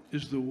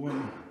is the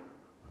one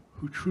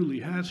who truly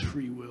has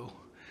free will,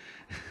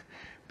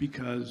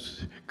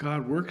 because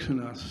God works in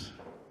us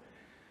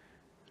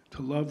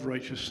to love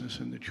righteousness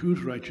and to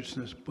choose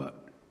righteousness,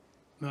 but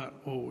not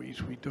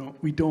always.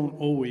 We don't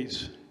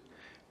always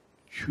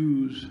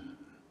choose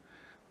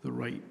the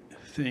right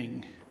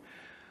thing.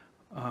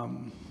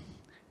 And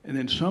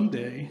then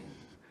someday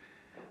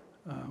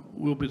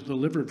we'll be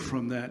delivered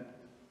from that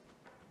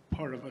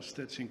part of us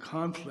that's in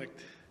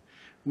conflict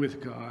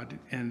with God,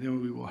 and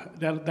then we will.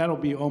 That'll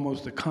be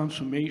almost the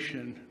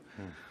consummation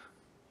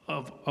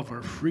of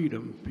our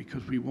freedom,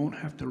 because we won't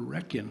have to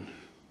reckon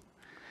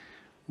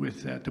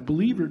with that. The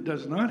believer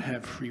does not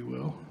have free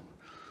will,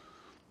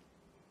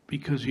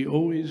 because he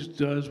always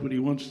does what he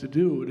wants to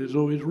do. It is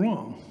always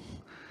wrong.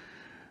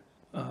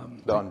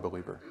 The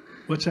unbeliever.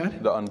 What's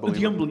that? The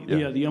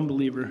unbeliever. The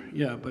unbeliever.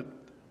 Yeah, but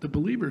the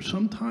believer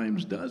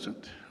sometimes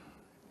doesn't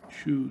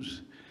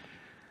choose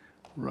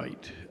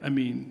right. I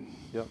mean.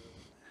 Yep.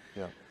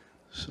 Yeah.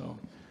 So.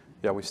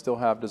 Yeah, we still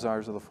have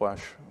desires of the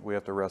flesh we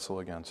have to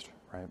wrestle against,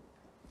 right?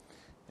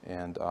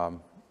 And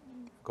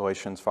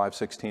Galatians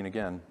 5:16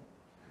 again,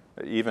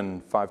 even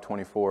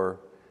 5:24,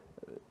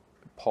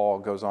 Paul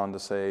goes on to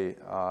say,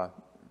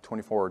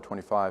 24 or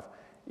 25,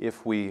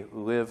 if we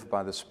live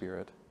by the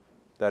Spirit,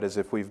 that is,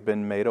 if we've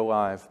been made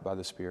alive by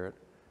the Spirit,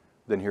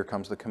 then here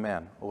comes the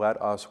command.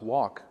 Let us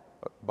walk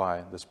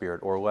by the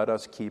Spirit, or let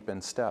us keep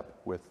in step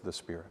with the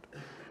Spirit.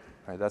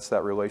 Right? That's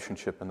that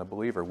relationship in the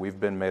believer. We've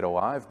been made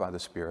alive by the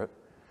Spirit.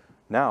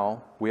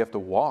 Now we have to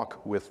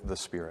walk with the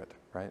Spirit,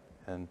 right?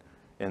 And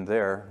in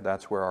there,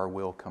 that's where our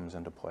will comes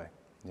into play.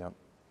 Yep.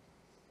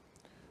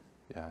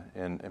 Yeah,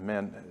 and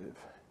man,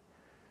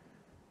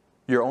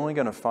 you're only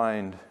going to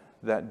find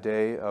that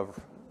day of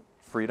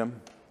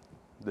freedom,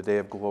 the day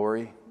of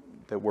glory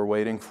that we're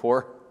waiting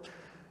for.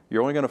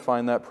 You're only going to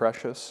find that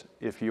precious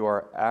if you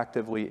are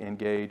actively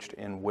engaged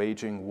in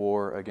waging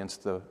war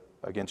against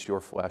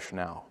your flesh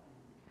now.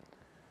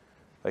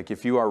 Like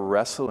if you are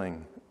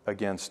wrestling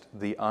against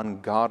the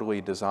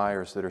ungodly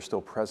desires that are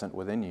still present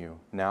within you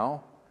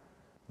now,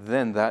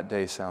 then that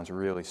day sounds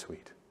really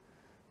sweet,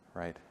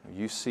 right?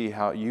 You see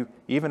how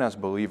even as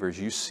believers,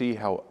 you see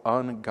how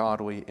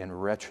ungodly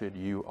and wretched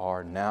you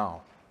are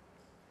now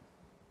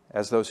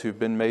as those who've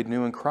been made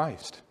new in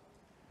Christ.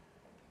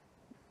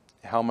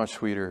 How much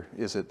sweeter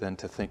is it then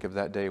to think of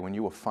that day when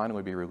you will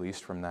finally be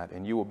released from that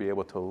and you will be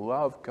able to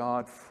love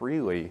God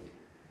freely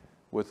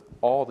with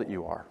all that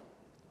you are,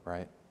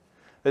 right?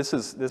 This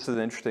is an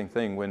interesting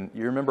thing.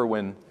 You remember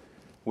when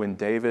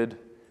David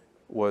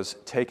was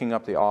taking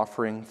up the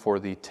offering for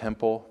the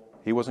temple.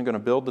 He wasn't going to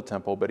build the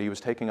temple, but he was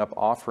taking up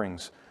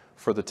offerings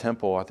for the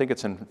temple. I think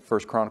it's in 1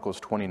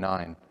 Chronicles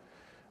 29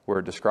 where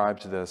it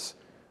describes this.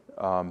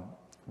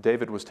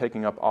 David was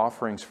taking up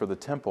offerings for the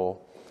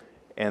temple,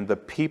 and the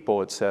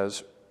people, it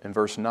says in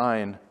verse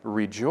 9,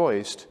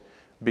 rejoiced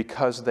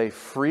because they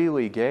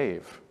freely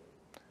gave,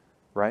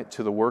 right,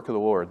 to the work of the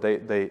Lord.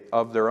 They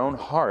of their own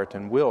heart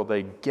and will,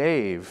 they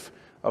gave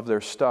of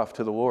their stuff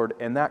to the Lord,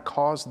 and that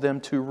caused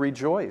them to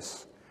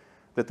rejoice.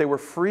 That they were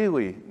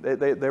freely,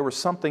 there was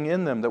something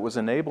in them that was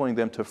enabling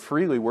them to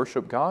freely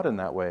worship God in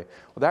that way.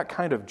 Well, that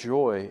kind of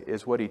joy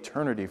is what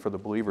eternity for the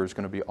believer is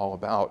going to be all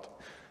about.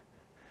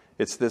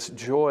 It's this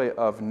joy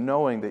of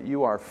knowing that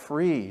you are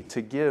free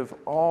to give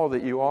all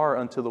that you are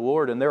unto the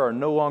Lord, and there are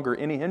no longer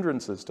any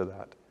hindrances to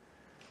that.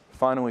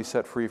 Finally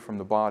set free from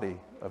the body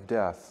of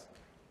death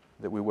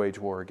that we wage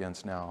war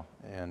against now.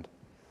 And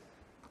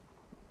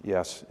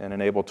yes, and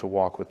enabled to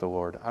walk with the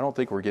Lord. I don't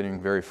think we're getting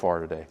very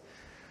far today.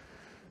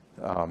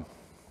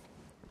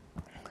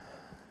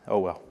 Oh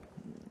well.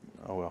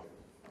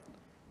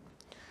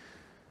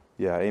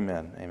 Yeah,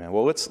 amen.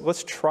 Well,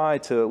 let's try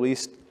to at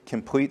least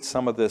complete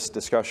some of this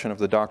discussion of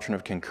the doctrine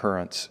of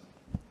concurrence.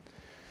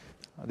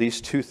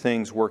 These two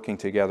things working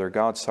together,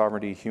 God's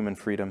sovereignty, human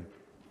freedom.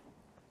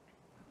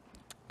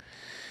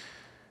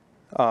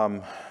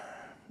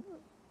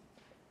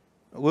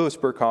 Louis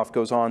Berkhoff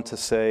goes on to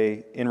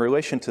say, in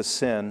relation to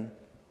sin,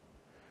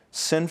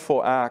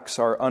 sinful acts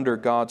are under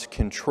God's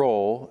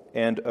control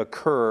and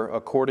occur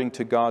according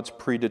to God's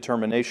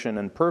predetermination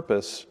and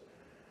purpose,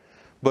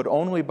 but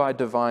only by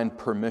divine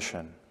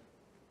permission.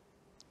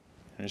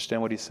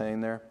 Understand what he's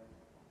saying there?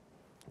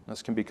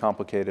 This can be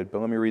complicated, but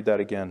let me read that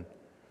again.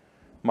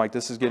 Mike,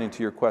 this is getting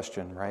to your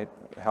question, right?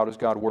 How does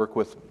God work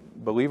with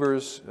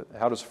believers?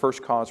 How does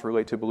first cause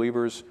relate to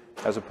believers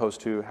as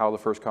opposed to how the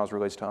first cause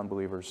relates to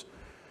unbelievers?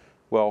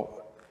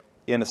 Well,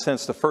 in a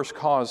sense, the first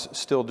cause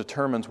still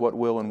determines what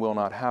will and will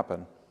not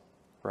happen,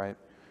 right?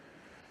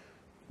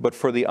 But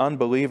for the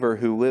unbeliever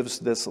who lives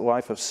this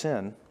life of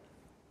sin,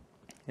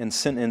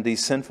 in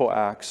these sinful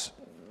acts,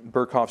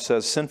 Berkhoff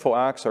says, sinful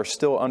acts are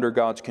still under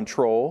God's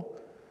control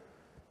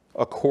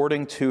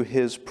according to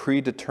His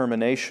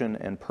predetermination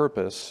and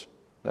purpose,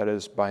 that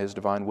is, by His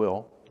divine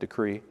will,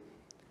 decree,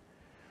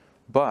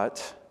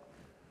 but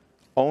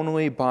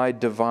only by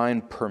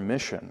divine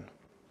permission.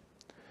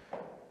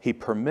 He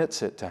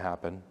permits it to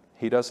happen.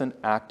 He doesn't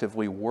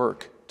actively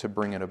work to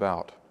bring it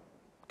about.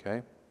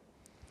 Okay?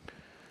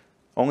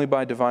 Only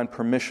by divine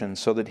permission,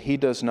 so that He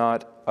does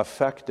not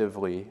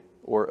effectively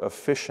or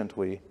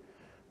efficiently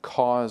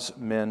cause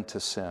men to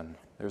sin.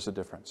 There's a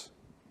difference.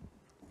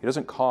 He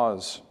doesn't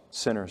cause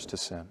sinners to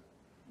sin.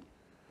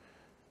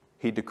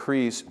 He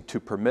decrees to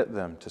permit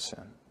them to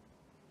sin.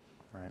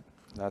 Right?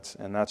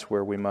 That's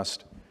where we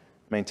must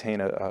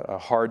maintain a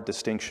hard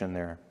distinction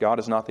there. God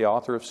is not the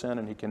author of sin,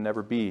 and He can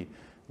never be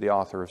the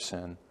author of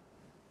sin.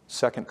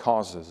 Second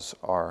causes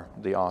are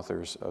the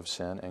authors of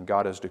sin, and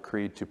God has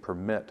decreed to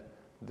permit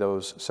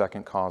those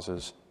second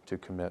causes to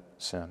commit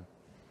sin.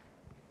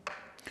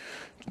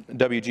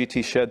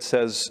 W.G.T. Shedd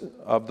says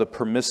of the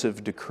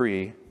permissive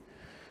decree,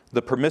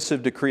 the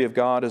permissive decree of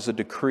God is a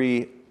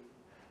decree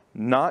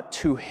not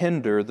to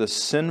hinder the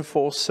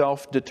sinful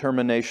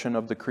self-determination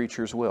of the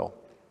creature's will.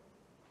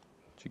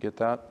 Did you get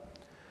that?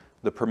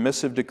 The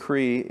permissive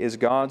decree is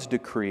God's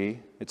decree,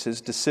 it's His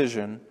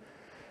decision,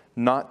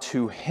 not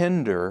to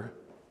hinder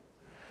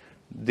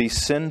the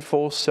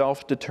sinful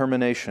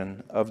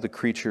self-determination of the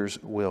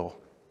creature's will.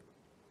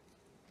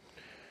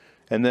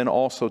 And then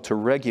also to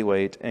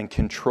regulate and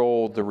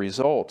control the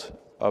result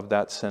of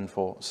that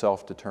sinful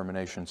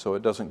self-determination so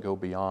it doesn't go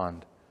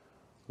beyond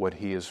what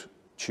He is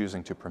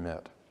choosing to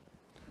permit.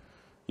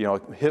 You know,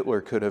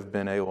 Hitler could have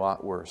been a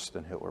lot worse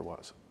than Hitler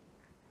was.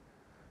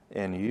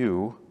 And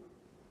you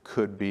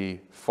could be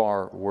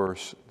far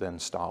worse than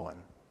Stalin.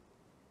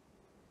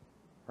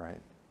 Right?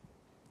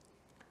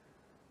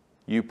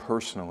 You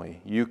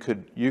personally, you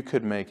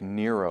could make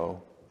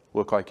Nero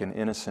look like an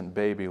innocent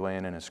baby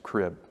laying in his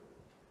crib.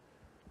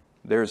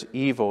 There's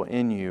evil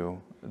in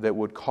you that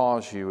would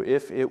cause you,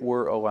 if it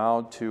were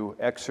allowed to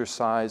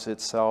exercise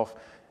itself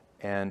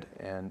and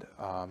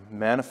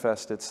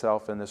manifest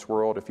itself in this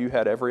world, if you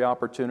had every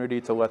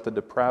opportunity to let the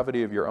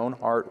depravity of your own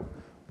heart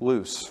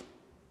loose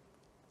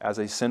as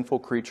a sinful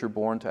creature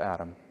born to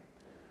Adam,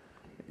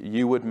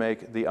 you would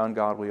make the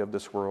ungodly of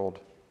this world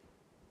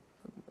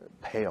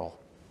pale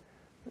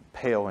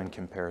in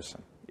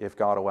comparison if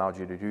God allowed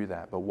you to do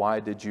that. But why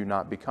did you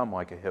not become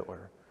like a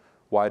Hitler?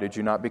 Why did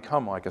you not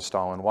become like a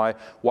Stalin? Why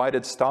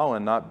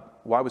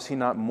was he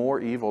not more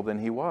evil than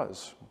he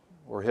was?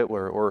 Or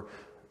Hitler, or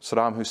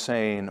Saddam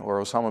Hussein,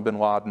 or Osama bin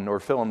Laden, or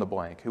fill in the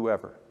blank,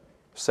 whoever.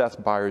 Seth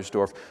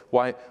Beiersdorf.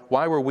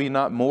 Why were we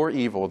not more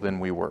evil than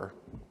we were?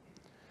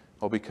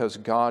 Well, because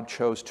God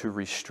chose to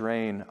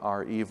restrain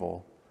our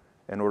evil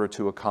in order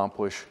to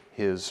accomplish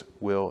His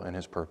will and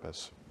His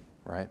purpose.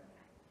 Right?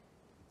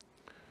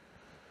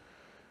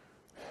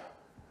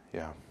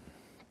 Yeah.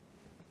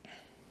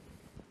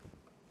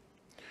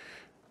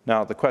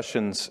 Now, the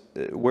questions,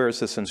 where is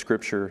this in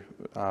Scripture?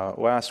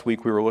 Last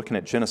week we were looking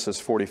at Genesis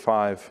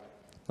 45.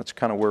 That's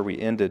kind of where we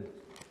ended.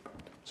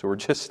 So we're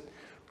just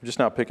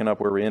now picking up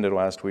where we ended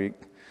last week.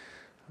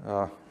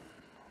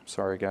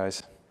 Sorry,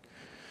 guys.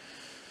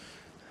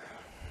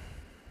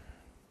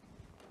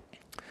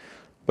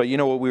 But you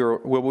know what we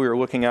were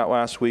looking at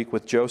last week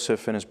with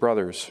Joseph and his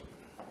brothers.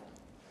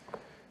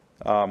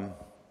 I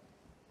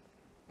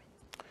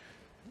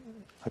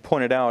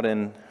pointed out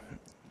in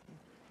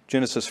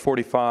Genesis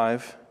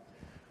 45,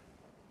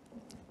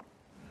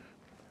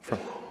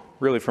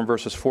 really from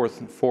verses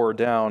 4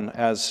 down,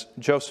 as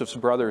Joseph's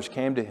brothers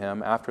came to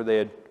him after they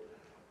had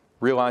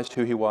realized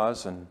who he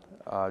was, and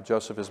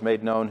Joseph has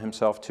made known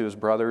himself to his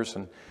brothers,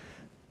 and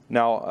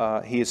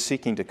now he is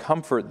seeking to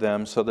comfort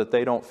them so that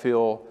they don't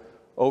feel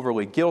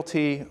overly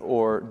guilty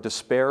or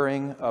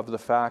despairing of the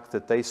fact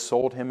that they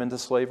sold him into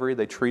slavery,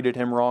 they treated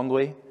him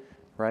wrongly,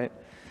 right?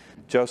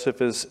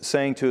 Joseph is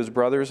saying to his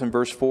brothers in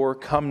verse 4,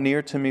 "Come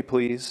near to me,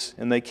 please."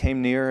 And they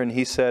came near, and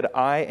he said,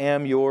 "I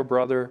am your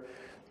brother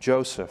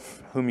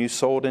Joseph, whom you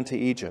sold into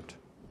Egypt."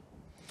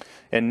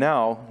 And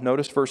now,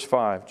 notice verse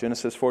 5,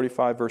 Genesis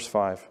 45, verse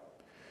 5.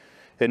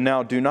 "And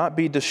now do not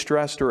be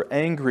distressed or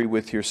angry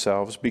with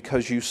yourselves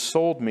because you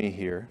sold me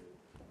here,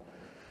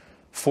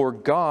 for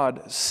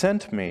God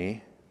sent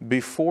me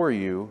before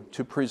you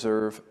to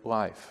preserve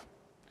life."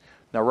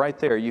 Now right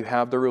there you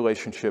have the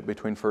relationship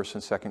between first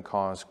and second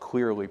cause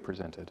clearly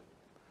presented.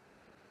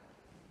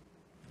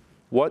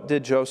 What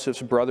did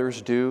Joseph's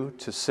brothers do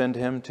to send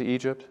him to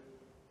Egypt?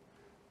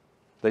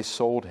 They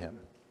sold him.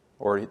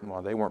 Or,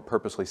 well, they weren't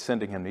purposely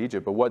sending him to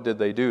Egypt, but what did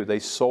they do? They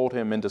sold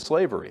him into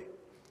slavery.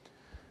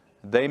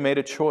 They made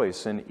a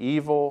choice, an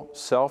evil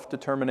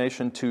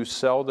self-determination to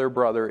sell their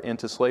brother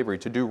into slavery,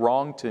 to do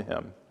wrong to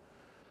him.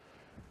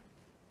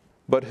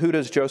 But who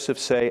does Joseph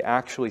say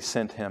actually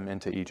sent him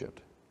into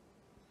Egypt?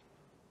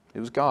 It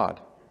was God.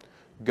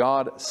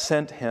 God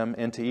sent him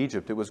into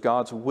Egypt. It was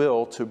God's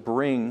will to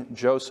bring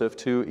Joseph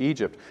to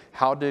Egypt.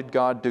 How did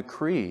God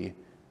decree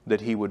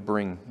that he would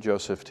bring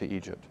Joseph to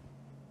Egypt?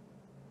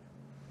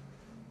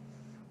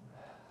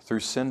 Through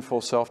sinful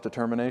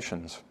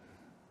self-determinations,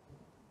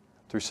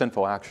 through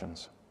sinful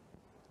actions.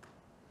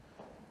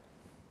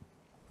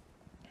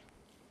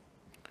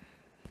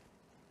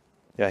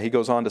 Yeah, he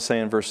goes on to say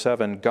in verse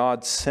 7,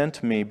 "God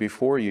sent me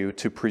before you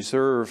to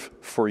preserve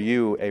for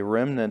you a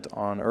remnant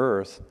on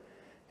earth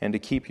and to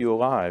keep you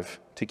alive,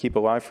 to keep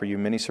alive for you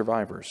many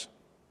survivors.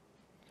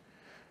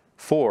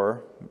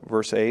 For,"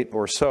 verse 8,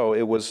 "or so,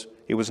 it was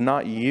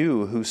not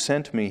you who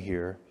sent me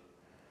here,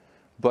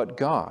 but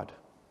God."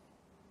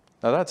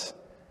 Now that's,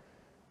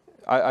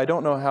 I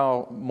don't know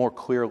how more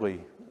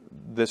clearly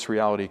this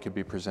reality could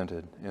be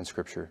presented in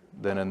Scripture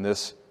than in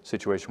this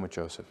situation with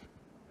Joseph.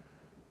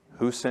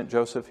 Who sent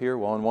Joseph here?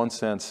 Well, in one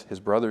sense, his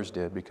brothers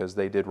did because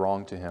they did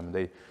wrong to him.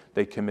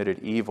 They committed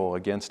evil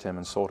against him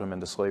and sold him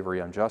into slavery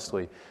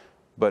unjustly.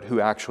 But who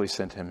actually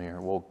sent him here?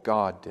 Well,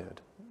 God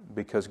did,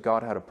 because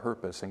God had a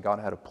purpose and God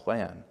had a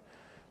plan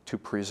to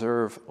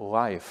preserve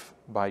life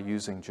by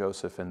using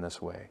Joseph in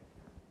this way.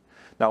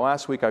 Now,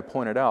 last week I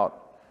pointed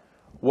out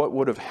what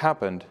would have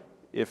happened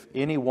if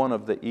any one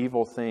of the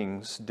evil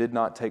things did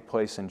not take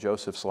place in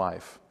Joseph's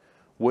life.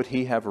 Would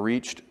he have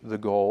reached the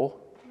goal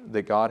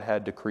that God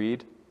had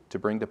decreed to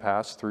bring to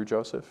pass through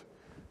Joseph?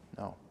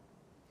 No.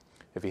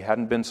 If he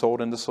hadn't been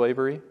sold into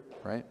slavery,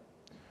 right,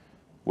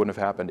 wouldn't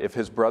have happened. If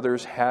his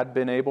brothers had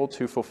been able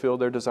to fulfill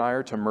their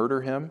desire to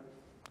murder him,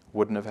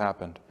 wouldn't have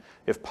happened.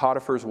 If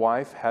Potiphar's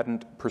wife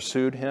hadn't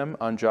pursued him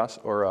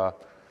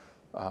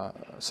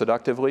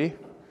seductively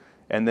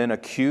and then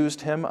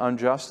accused him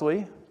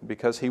unjustly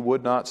because he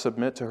would not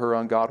submit to her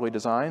ungodly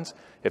designs,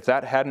 if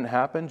that hadn't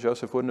happened,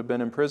 Joseph wouldn't have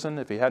been in prison.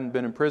 If he hadn't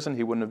been in prison,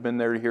 he wouldn't have been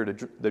there to hear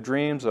the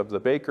dreams of the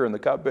baker and the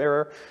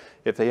cupbearer.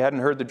 If they hadn't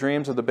heard the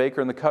dreams of the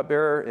baker and the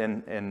cupbearer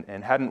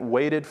and hadn't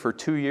waited for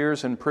 2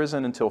 years in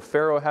prison until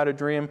Pharaoh had a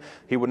dream,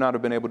 he would not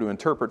have been able to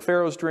interpret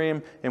Pharaoh's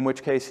dream, in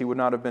which case he would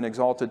not have been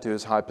exalted to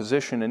his high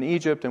position in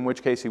Egypt, in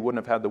which case he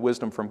wouldn't have had the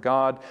wisdom from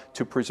God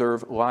to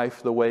preserve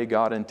life the way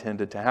God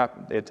intended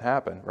it to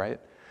happen, right?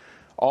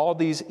 All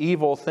these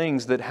evil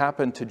things that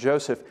happened to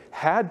Joseph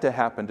had to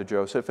happen to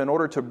Joseph in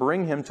order to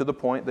bring him to the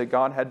point that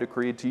God had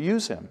decreed to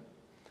use him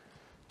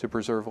to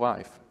preserve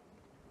life.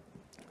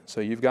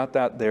 So you've got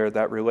that there,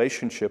 that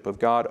relationship of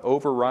God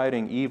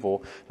overriding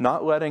evil,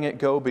 not letting it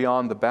go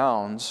beyond the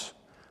bounds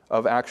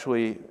of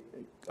actually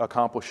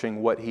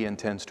accomplishing what he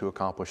intends to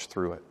accomplish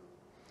through it,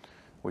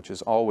 which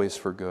is always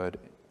for good,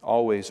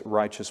 always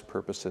righteous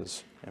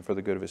purposes, and for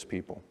the good of his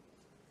people.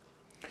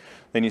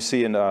 Then you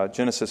see in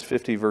Genesis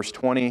 50, verse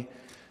 20,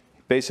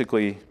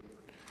 basically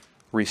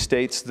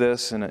restates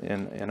this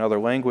in other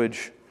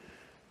language.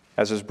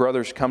 As his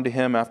brothers come to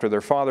him after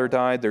their father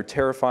died, they're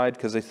terrified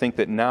because they think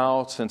that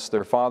now, since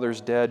their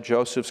father's dead,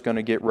 Joseph's going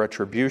to get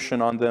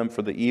retribution on them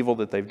for the evil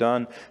that they've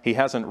done. He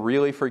hasn't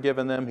really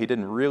forgiven them. He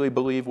didn't really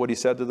believe what he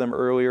said to them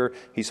earlier.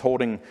 He's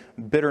holding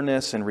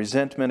bitterness and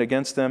resentment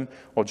against them.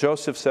 Well,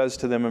 Joseph says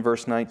to them in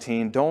verse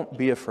 19, "Don't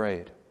be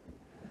afraid,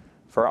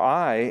 for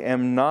I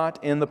am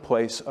not in the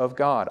place of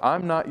God."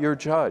 I'm not your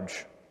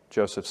judge,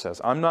 Joseph says.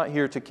 I'm not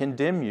here to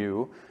condemn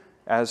you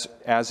as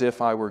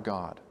if I were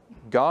God.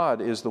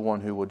 God is the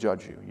one who will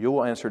judge you. You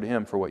will answer to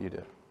him for what you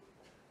did,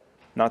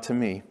 not to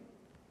me.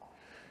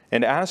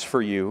 "And as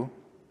for you,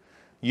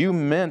 you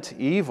meant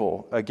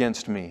evil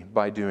against me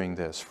by doing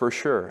this. For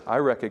sure, I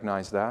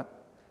recognize that.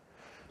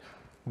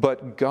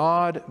 But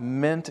God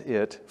meant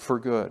it for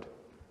good."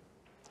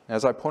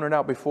 As I pointed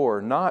out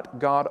before, not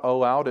God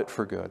allowed it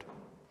for good.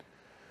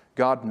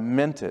 God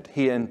meant it.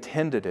 He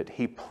intended it.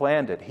 He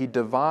planned it. He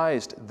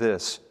devised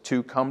this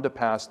to come to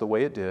pass the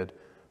way it did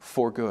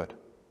for good.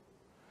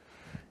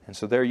 And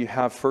so there you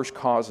have first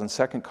cause and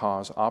second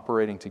cause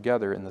operating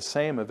together in the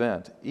same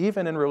event,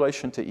 even in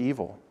relation to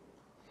evil,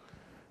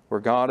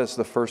 where God as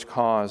the first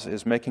cause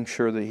is making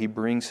sure that He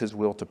brings His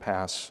will to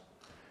pass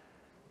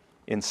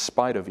in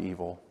spite of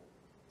evil,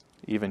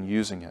 even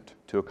using it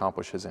to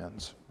accomplish His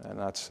ends. And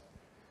that's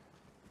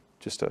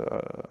just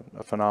a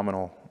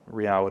phenomenal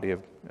reality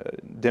of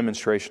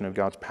demonstration of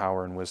God's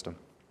power and wisdom.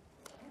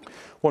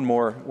 One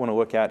more I want to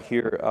look at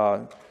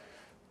here.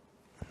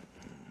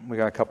 We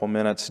got a couple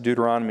minutes.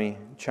 Deuteronomy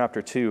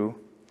chapter 2,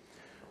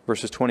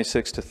 verses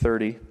 26 to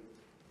 30.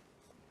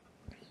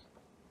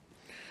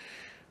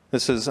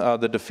 This is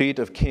the defeat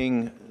of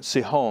King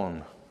Sihon.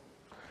 You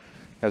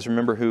guys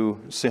remember who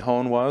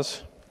Sihon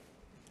was?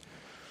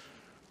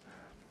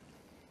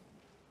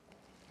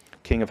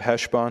 King of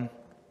Heshbon.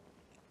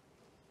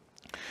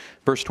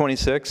 Verse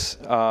 26,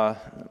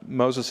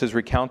 Moses is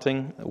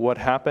recounting what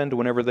happened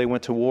whenever they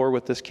went to war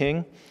with this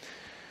king.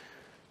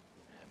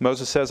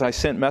 Moses says, I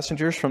sent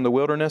messengers from the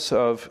wilderness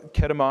of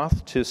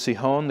Kedemoth to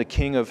Sihon, the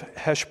king of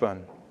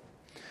Heshbon,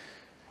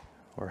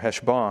 or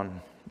Heshbon,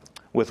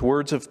 with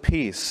words of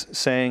peace,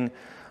 saying,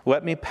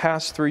 let me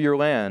pass through your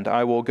land.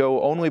 I will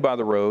go only by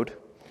the road.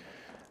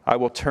 I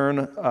will turn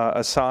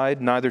aside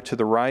neither to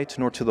the right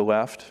nor to the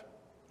left.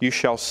 You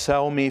shall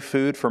sell me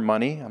food for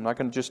money. I'm not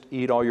going to just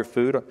eat all your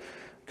food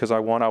because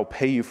I'll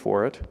pay you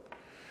for it.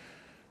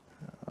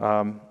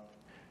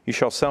 You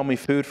shall sell me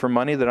food for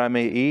money that I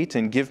may eat,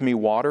 and give me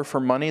water for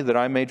money that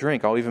I may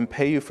drink. I'll even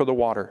pay you for the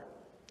water.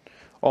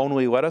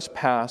 Only let us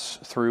pass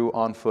through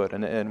on foot.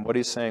 And what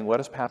he's saying, let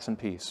us pass in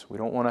peace. We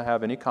don't want to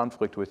have any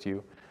conflict with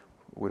you.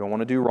 We don't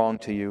want to do wrong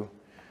to you.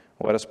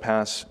 Let us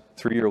pass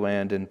through your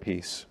land in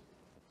peace.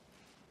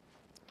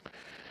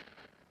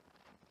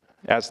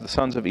 As the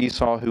sons of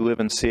Esau who live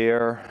in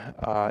Seir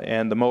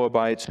and the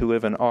Moabites who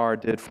live in Ar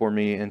did for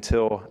me,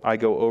 until I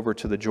go over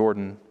to the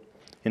Jordan,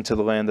 into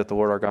the land that the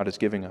Lord our God is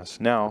giving us.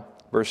 Now,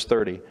 verse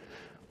 30.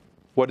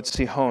 What did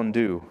Sihon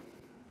do,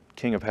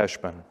 king of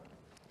Heshbon?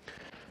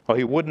 Well,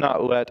 he would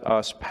not let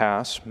us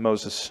pass,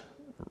 Moses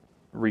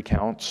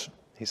recounts.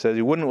 He says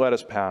he wouldn't let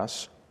us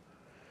pass.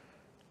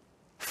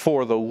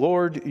 For the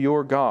Lord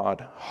your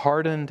God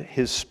hardened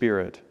his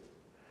spirit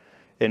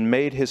and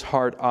made his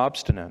heart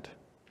obstinate,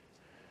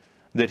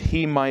 that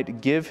he might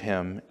give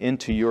him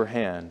into your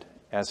hand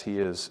as he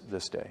is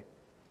this day.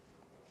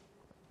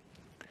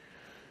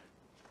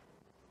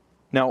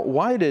 Now,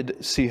 why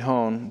did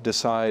Sihon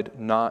decide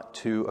not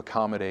to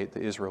accommodate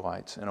the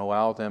Israelites and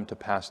allow them to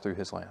pass through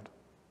his land?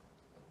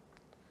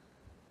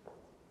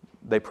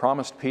 They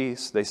promised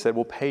peace. They said,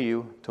 we'll pay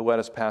you to let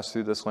us pass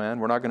through this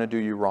land. We're not going to do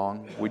you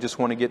wrong. We just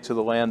want to get to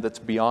the land that's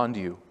beyond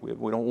you.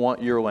 We don't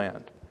want your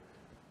land.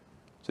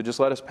 So just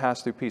let us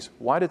pass through peace.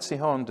 Why did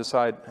Sihon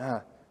decide,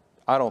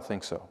 I don't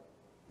think so.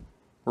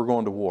 We're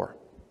going to war?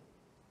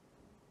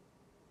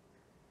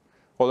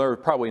 Well, there were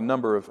probably a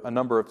number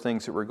of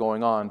things that were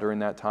going on during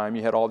that time.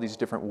 You had all these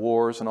different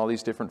wars and all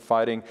these different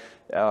fighting,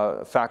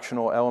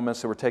 factional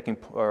elements that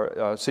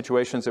were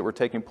situations that were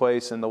taking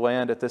place in the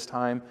land at this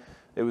time.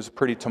 It was a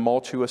pretty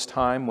tumultuous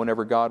time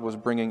whenever God was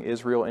bringing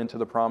Israel into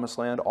the Promised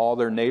Land. All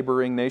their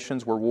neighboring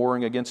nations were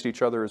warring against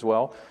each other as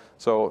well.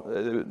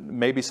 So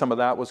maybe some of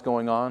that was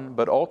going on.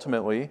 But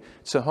ultimately,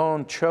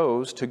 Sihon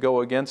chose to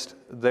go against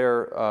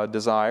their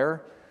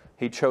desire.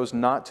 He chose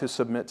not to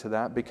submit to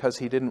that because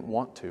he didn't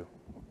want to.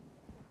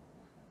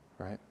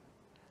 Right?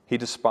 He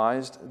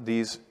despised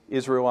these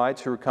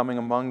Israelites who were coming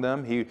among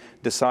them. He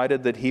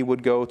decided that he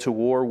would go to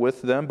war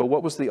with them. But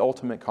what was the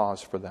ultimate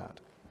cause for that?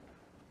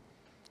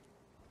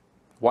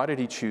 Why did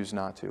he choose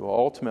not to? Well,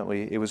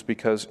 ultimately, it was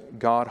because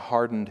God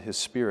hardened his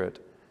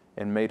spirit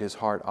and made his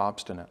heart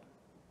obstinate.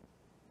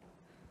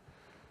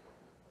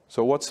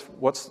 So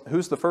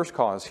who's the first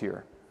cause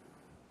here?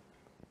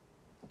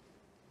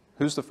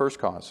 Who's the first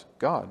cause?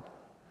 God.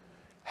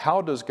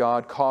 How does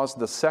God cause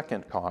the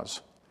second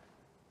cause?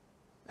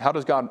 How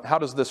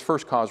does this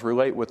first cause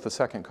relate with the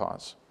second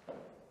cause?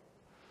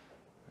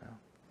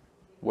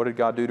 What did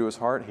God do to his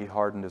heart? He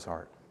hardened his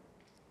heart.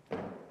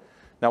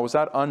 Now, was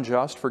that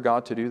unjust for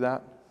God to do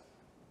that?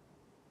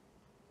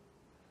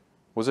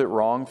 Was it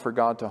wrong for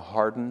God to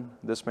harden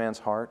this man's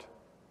heart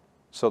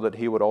so that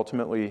he would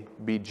ultimately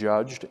be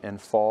judged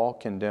and fall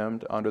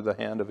condemned under the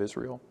hand of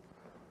Israel?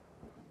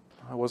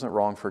 It wasn't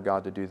wrong for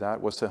God to do that.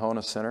 Was Sihon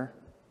a sinner?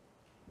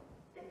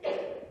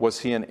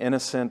 Was he an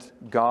innocent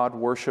God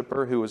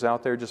worshiper who was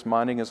out there just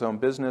minding his own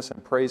business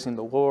and praising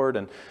the Lord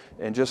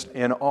and just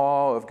in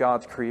awe of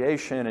God's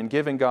creation and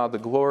giving God the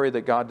glory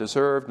that God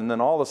deserved? And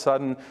then all of a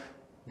sudden,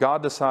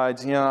 God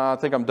decides, I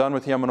think I'm done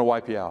with you. I'm going to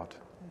wipe you out.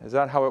 Is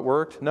that how it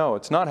worked? No,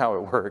 it's not how it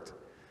worked.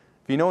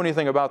 If you know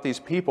anything about these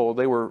people,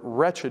 they were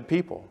wretched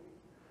people.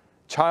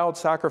 Child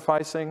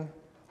sacrificing,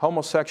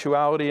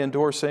 homosexuality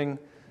endorsing,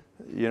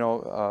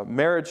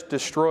 marriage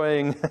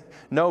destroying,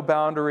 no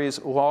boundaries,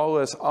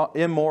 lawless,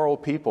 immoral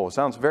people.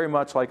 Sounds very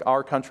much like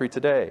our country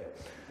today,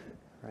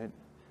 right?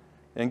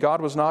 And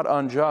God was not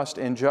unjust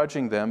in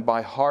judging them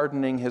by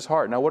hardening his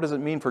heart. Now, what does it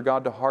mean for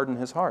God to harden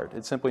his heart?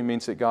 It simply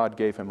means that God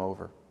gave him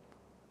over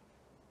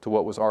to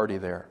what was already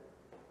there.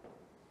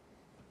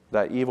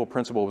 That evil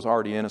principle was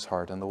already in his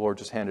heart, and the Lord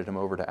just handed him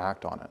over to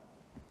act on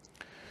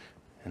it.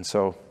 And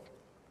so,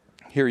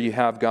 here you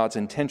have God's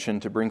intention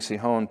to bring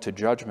Sihon to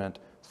judgment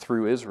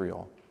through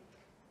Israel.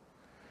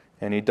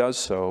 And he does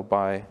so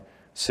by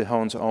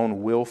Sihon's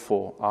own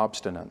willful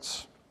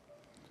obstinance,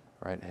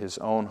 right? His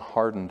own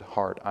hardened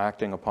heart,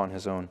 acting upon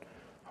his own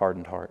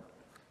hardened heart.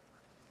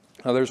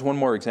 Now, there's one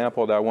more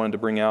example that I wanted to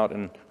bring out,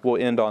 and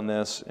we'll end on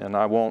this, and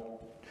I won't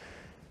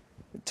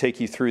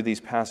take you through these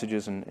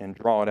passages and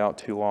draw it out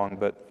too long,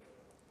 but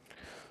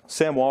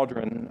Sam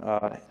Waldron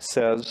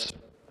says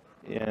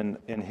in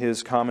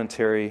his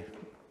commentary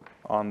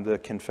on the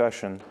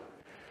confession,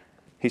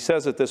 he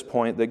says at this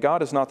point that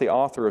God is not the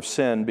author of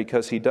sin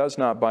because he does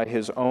not by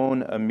his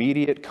own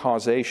immediate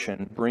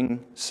causation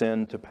bring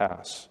sin to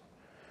pass.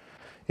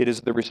 It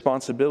is the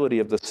responsibility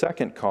of the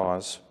second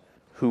cause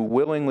who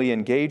willingly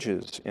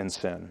engages in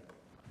sin.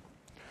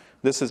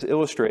 This is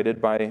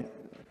illustrated by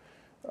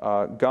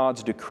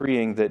God's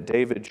decreeing that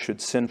David should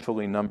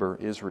sinfully number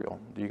Israel.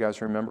 Do you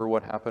guys remember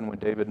what happened when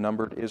David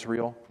numbered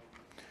Israel?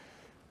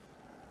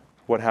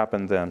 What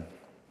happened then?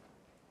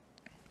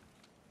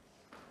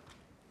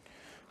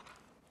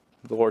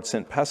 The Lord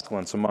sent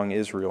pestilence among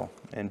Israel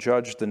and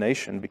judged the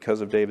nation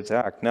because of David's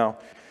act. Now,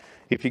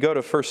 if you go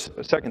to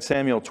 2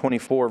 Samuel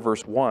 24,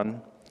 verse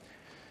 1,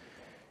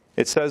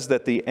 it says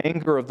that the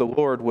anger of the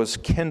Lord was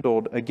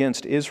kindled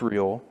against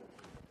Israel,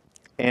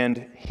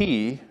 and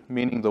he,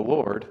 meaning the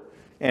Lord,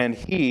 and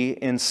he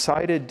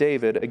incited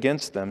David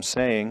against them,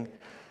 saying,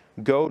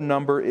 "Go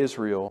number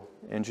Israel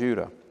and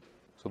Judah."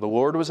 So the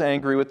Lord was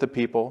angry with the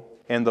people,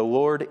 and the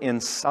Lord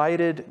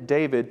incited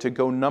David to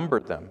go number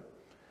them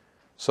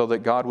so that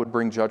God would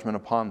bring judgment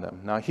upon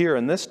them. Now here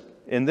in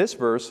this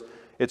verse,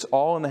 it's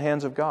all in the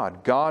hands of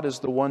God. God is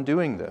the one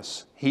doing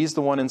this. He's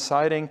the one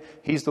inciting.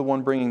 He's the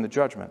one bringing the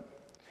judgment.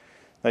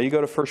 Now you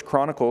go to 1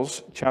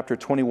 Chronicles chapter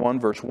 21,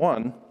 verse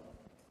 1,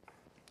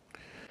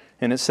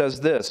 and it says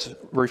this,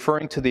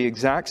 referring to the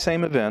exact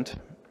same event,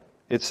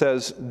 it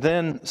says,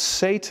 "Then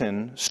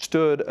Satan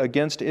stood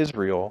against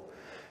Israel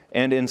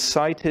and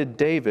incited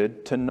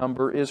David to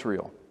number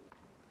Israel."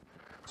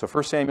 So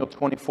 1 Samuel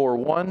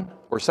 24:1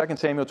 or 2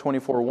 Samuel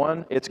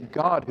 24:1, it's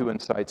God who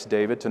incites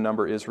David to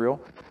number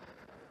Israel.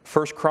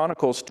 1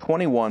 Chronicles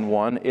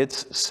 21:1,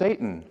 it's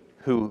Satan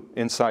who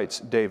incites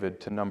David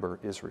to number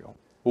Israel.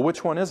 Well,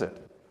 which one is it?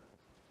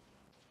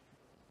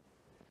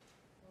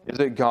 Is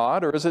it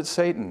God or is it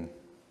Satan?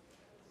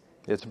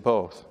 It's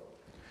both.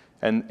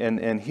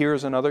 And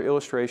here's another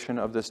illustration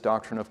of this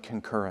doctrine of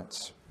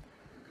concurrence.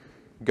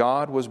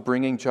 God was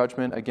bringing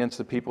judgment against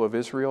the people of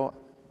Israel,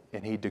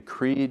 and he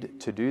decreed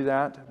to do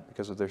that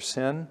because of their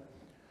sin.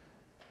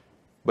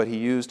 But he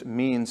used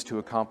means to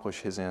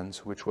accomplish his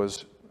ends, which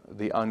was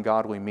the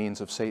ungodly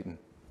means of Satan.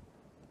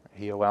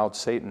 He allowed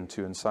Satan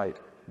to incite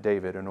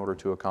David in order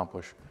to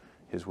accomplish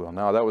his will.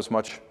 Now, that was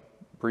much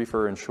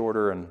briefer and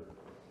shorter and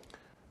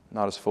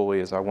not as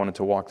fully as I wanted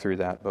to walk through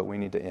that, but we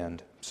need to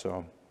end.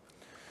 So,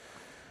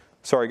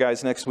 sorry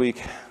guys, next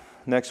week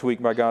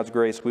by God's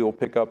grace, we will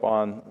pick up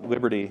on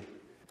liberty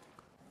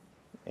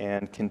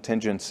and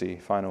contingency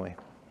finally.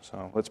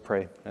 So let's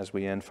pray as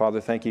we end. Father,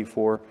 thank you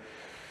for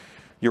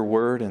your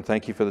word, and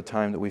thank you for the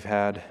time that we've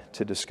had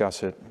to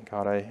discuss it.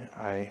 God,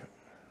 I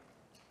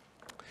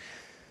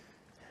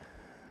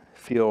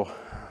feel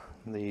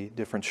the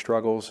different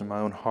struggles in my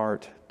own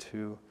heart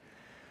to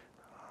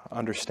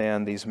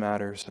understand these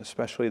matters,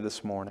 especially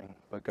this morning.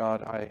 But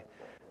God, I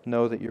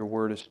know that your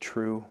word is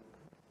true,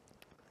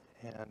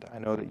 and I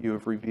know that you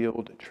have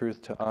revealed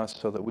truth to us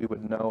so that we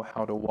would know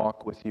how to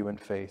walk with you in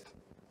faith.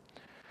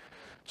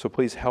 So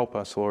please help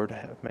us, Lord.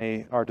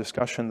 May our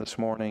discussion this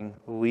morning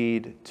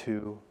lead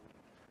to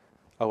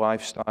a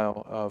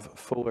lifestyle of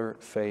fuller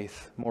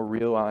faith, more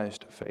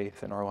realized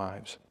faith in our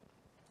lives.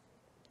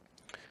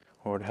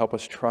 Lord, help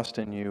us trust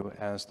in you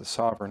as the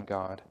sovereign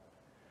God,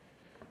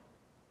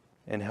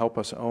 and help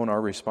us own our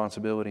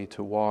responsibility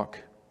to walk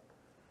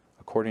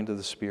according to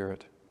the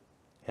Spirit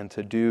and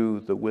to do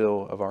the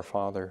will of our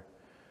Father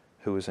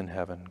who is in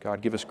heaven.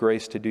 God, give us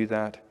grace to do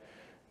that.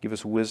 Give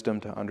us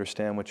wisdom to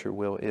understand what your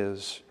will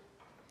is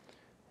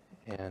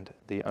and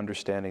the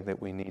understanding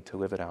that we need to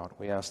live it out.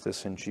 We ask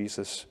this in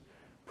Jesus'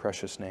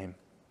 precious name.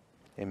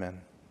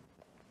 Amen.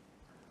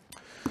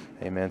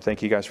 Amen.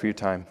 Thank you guys for your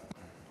time.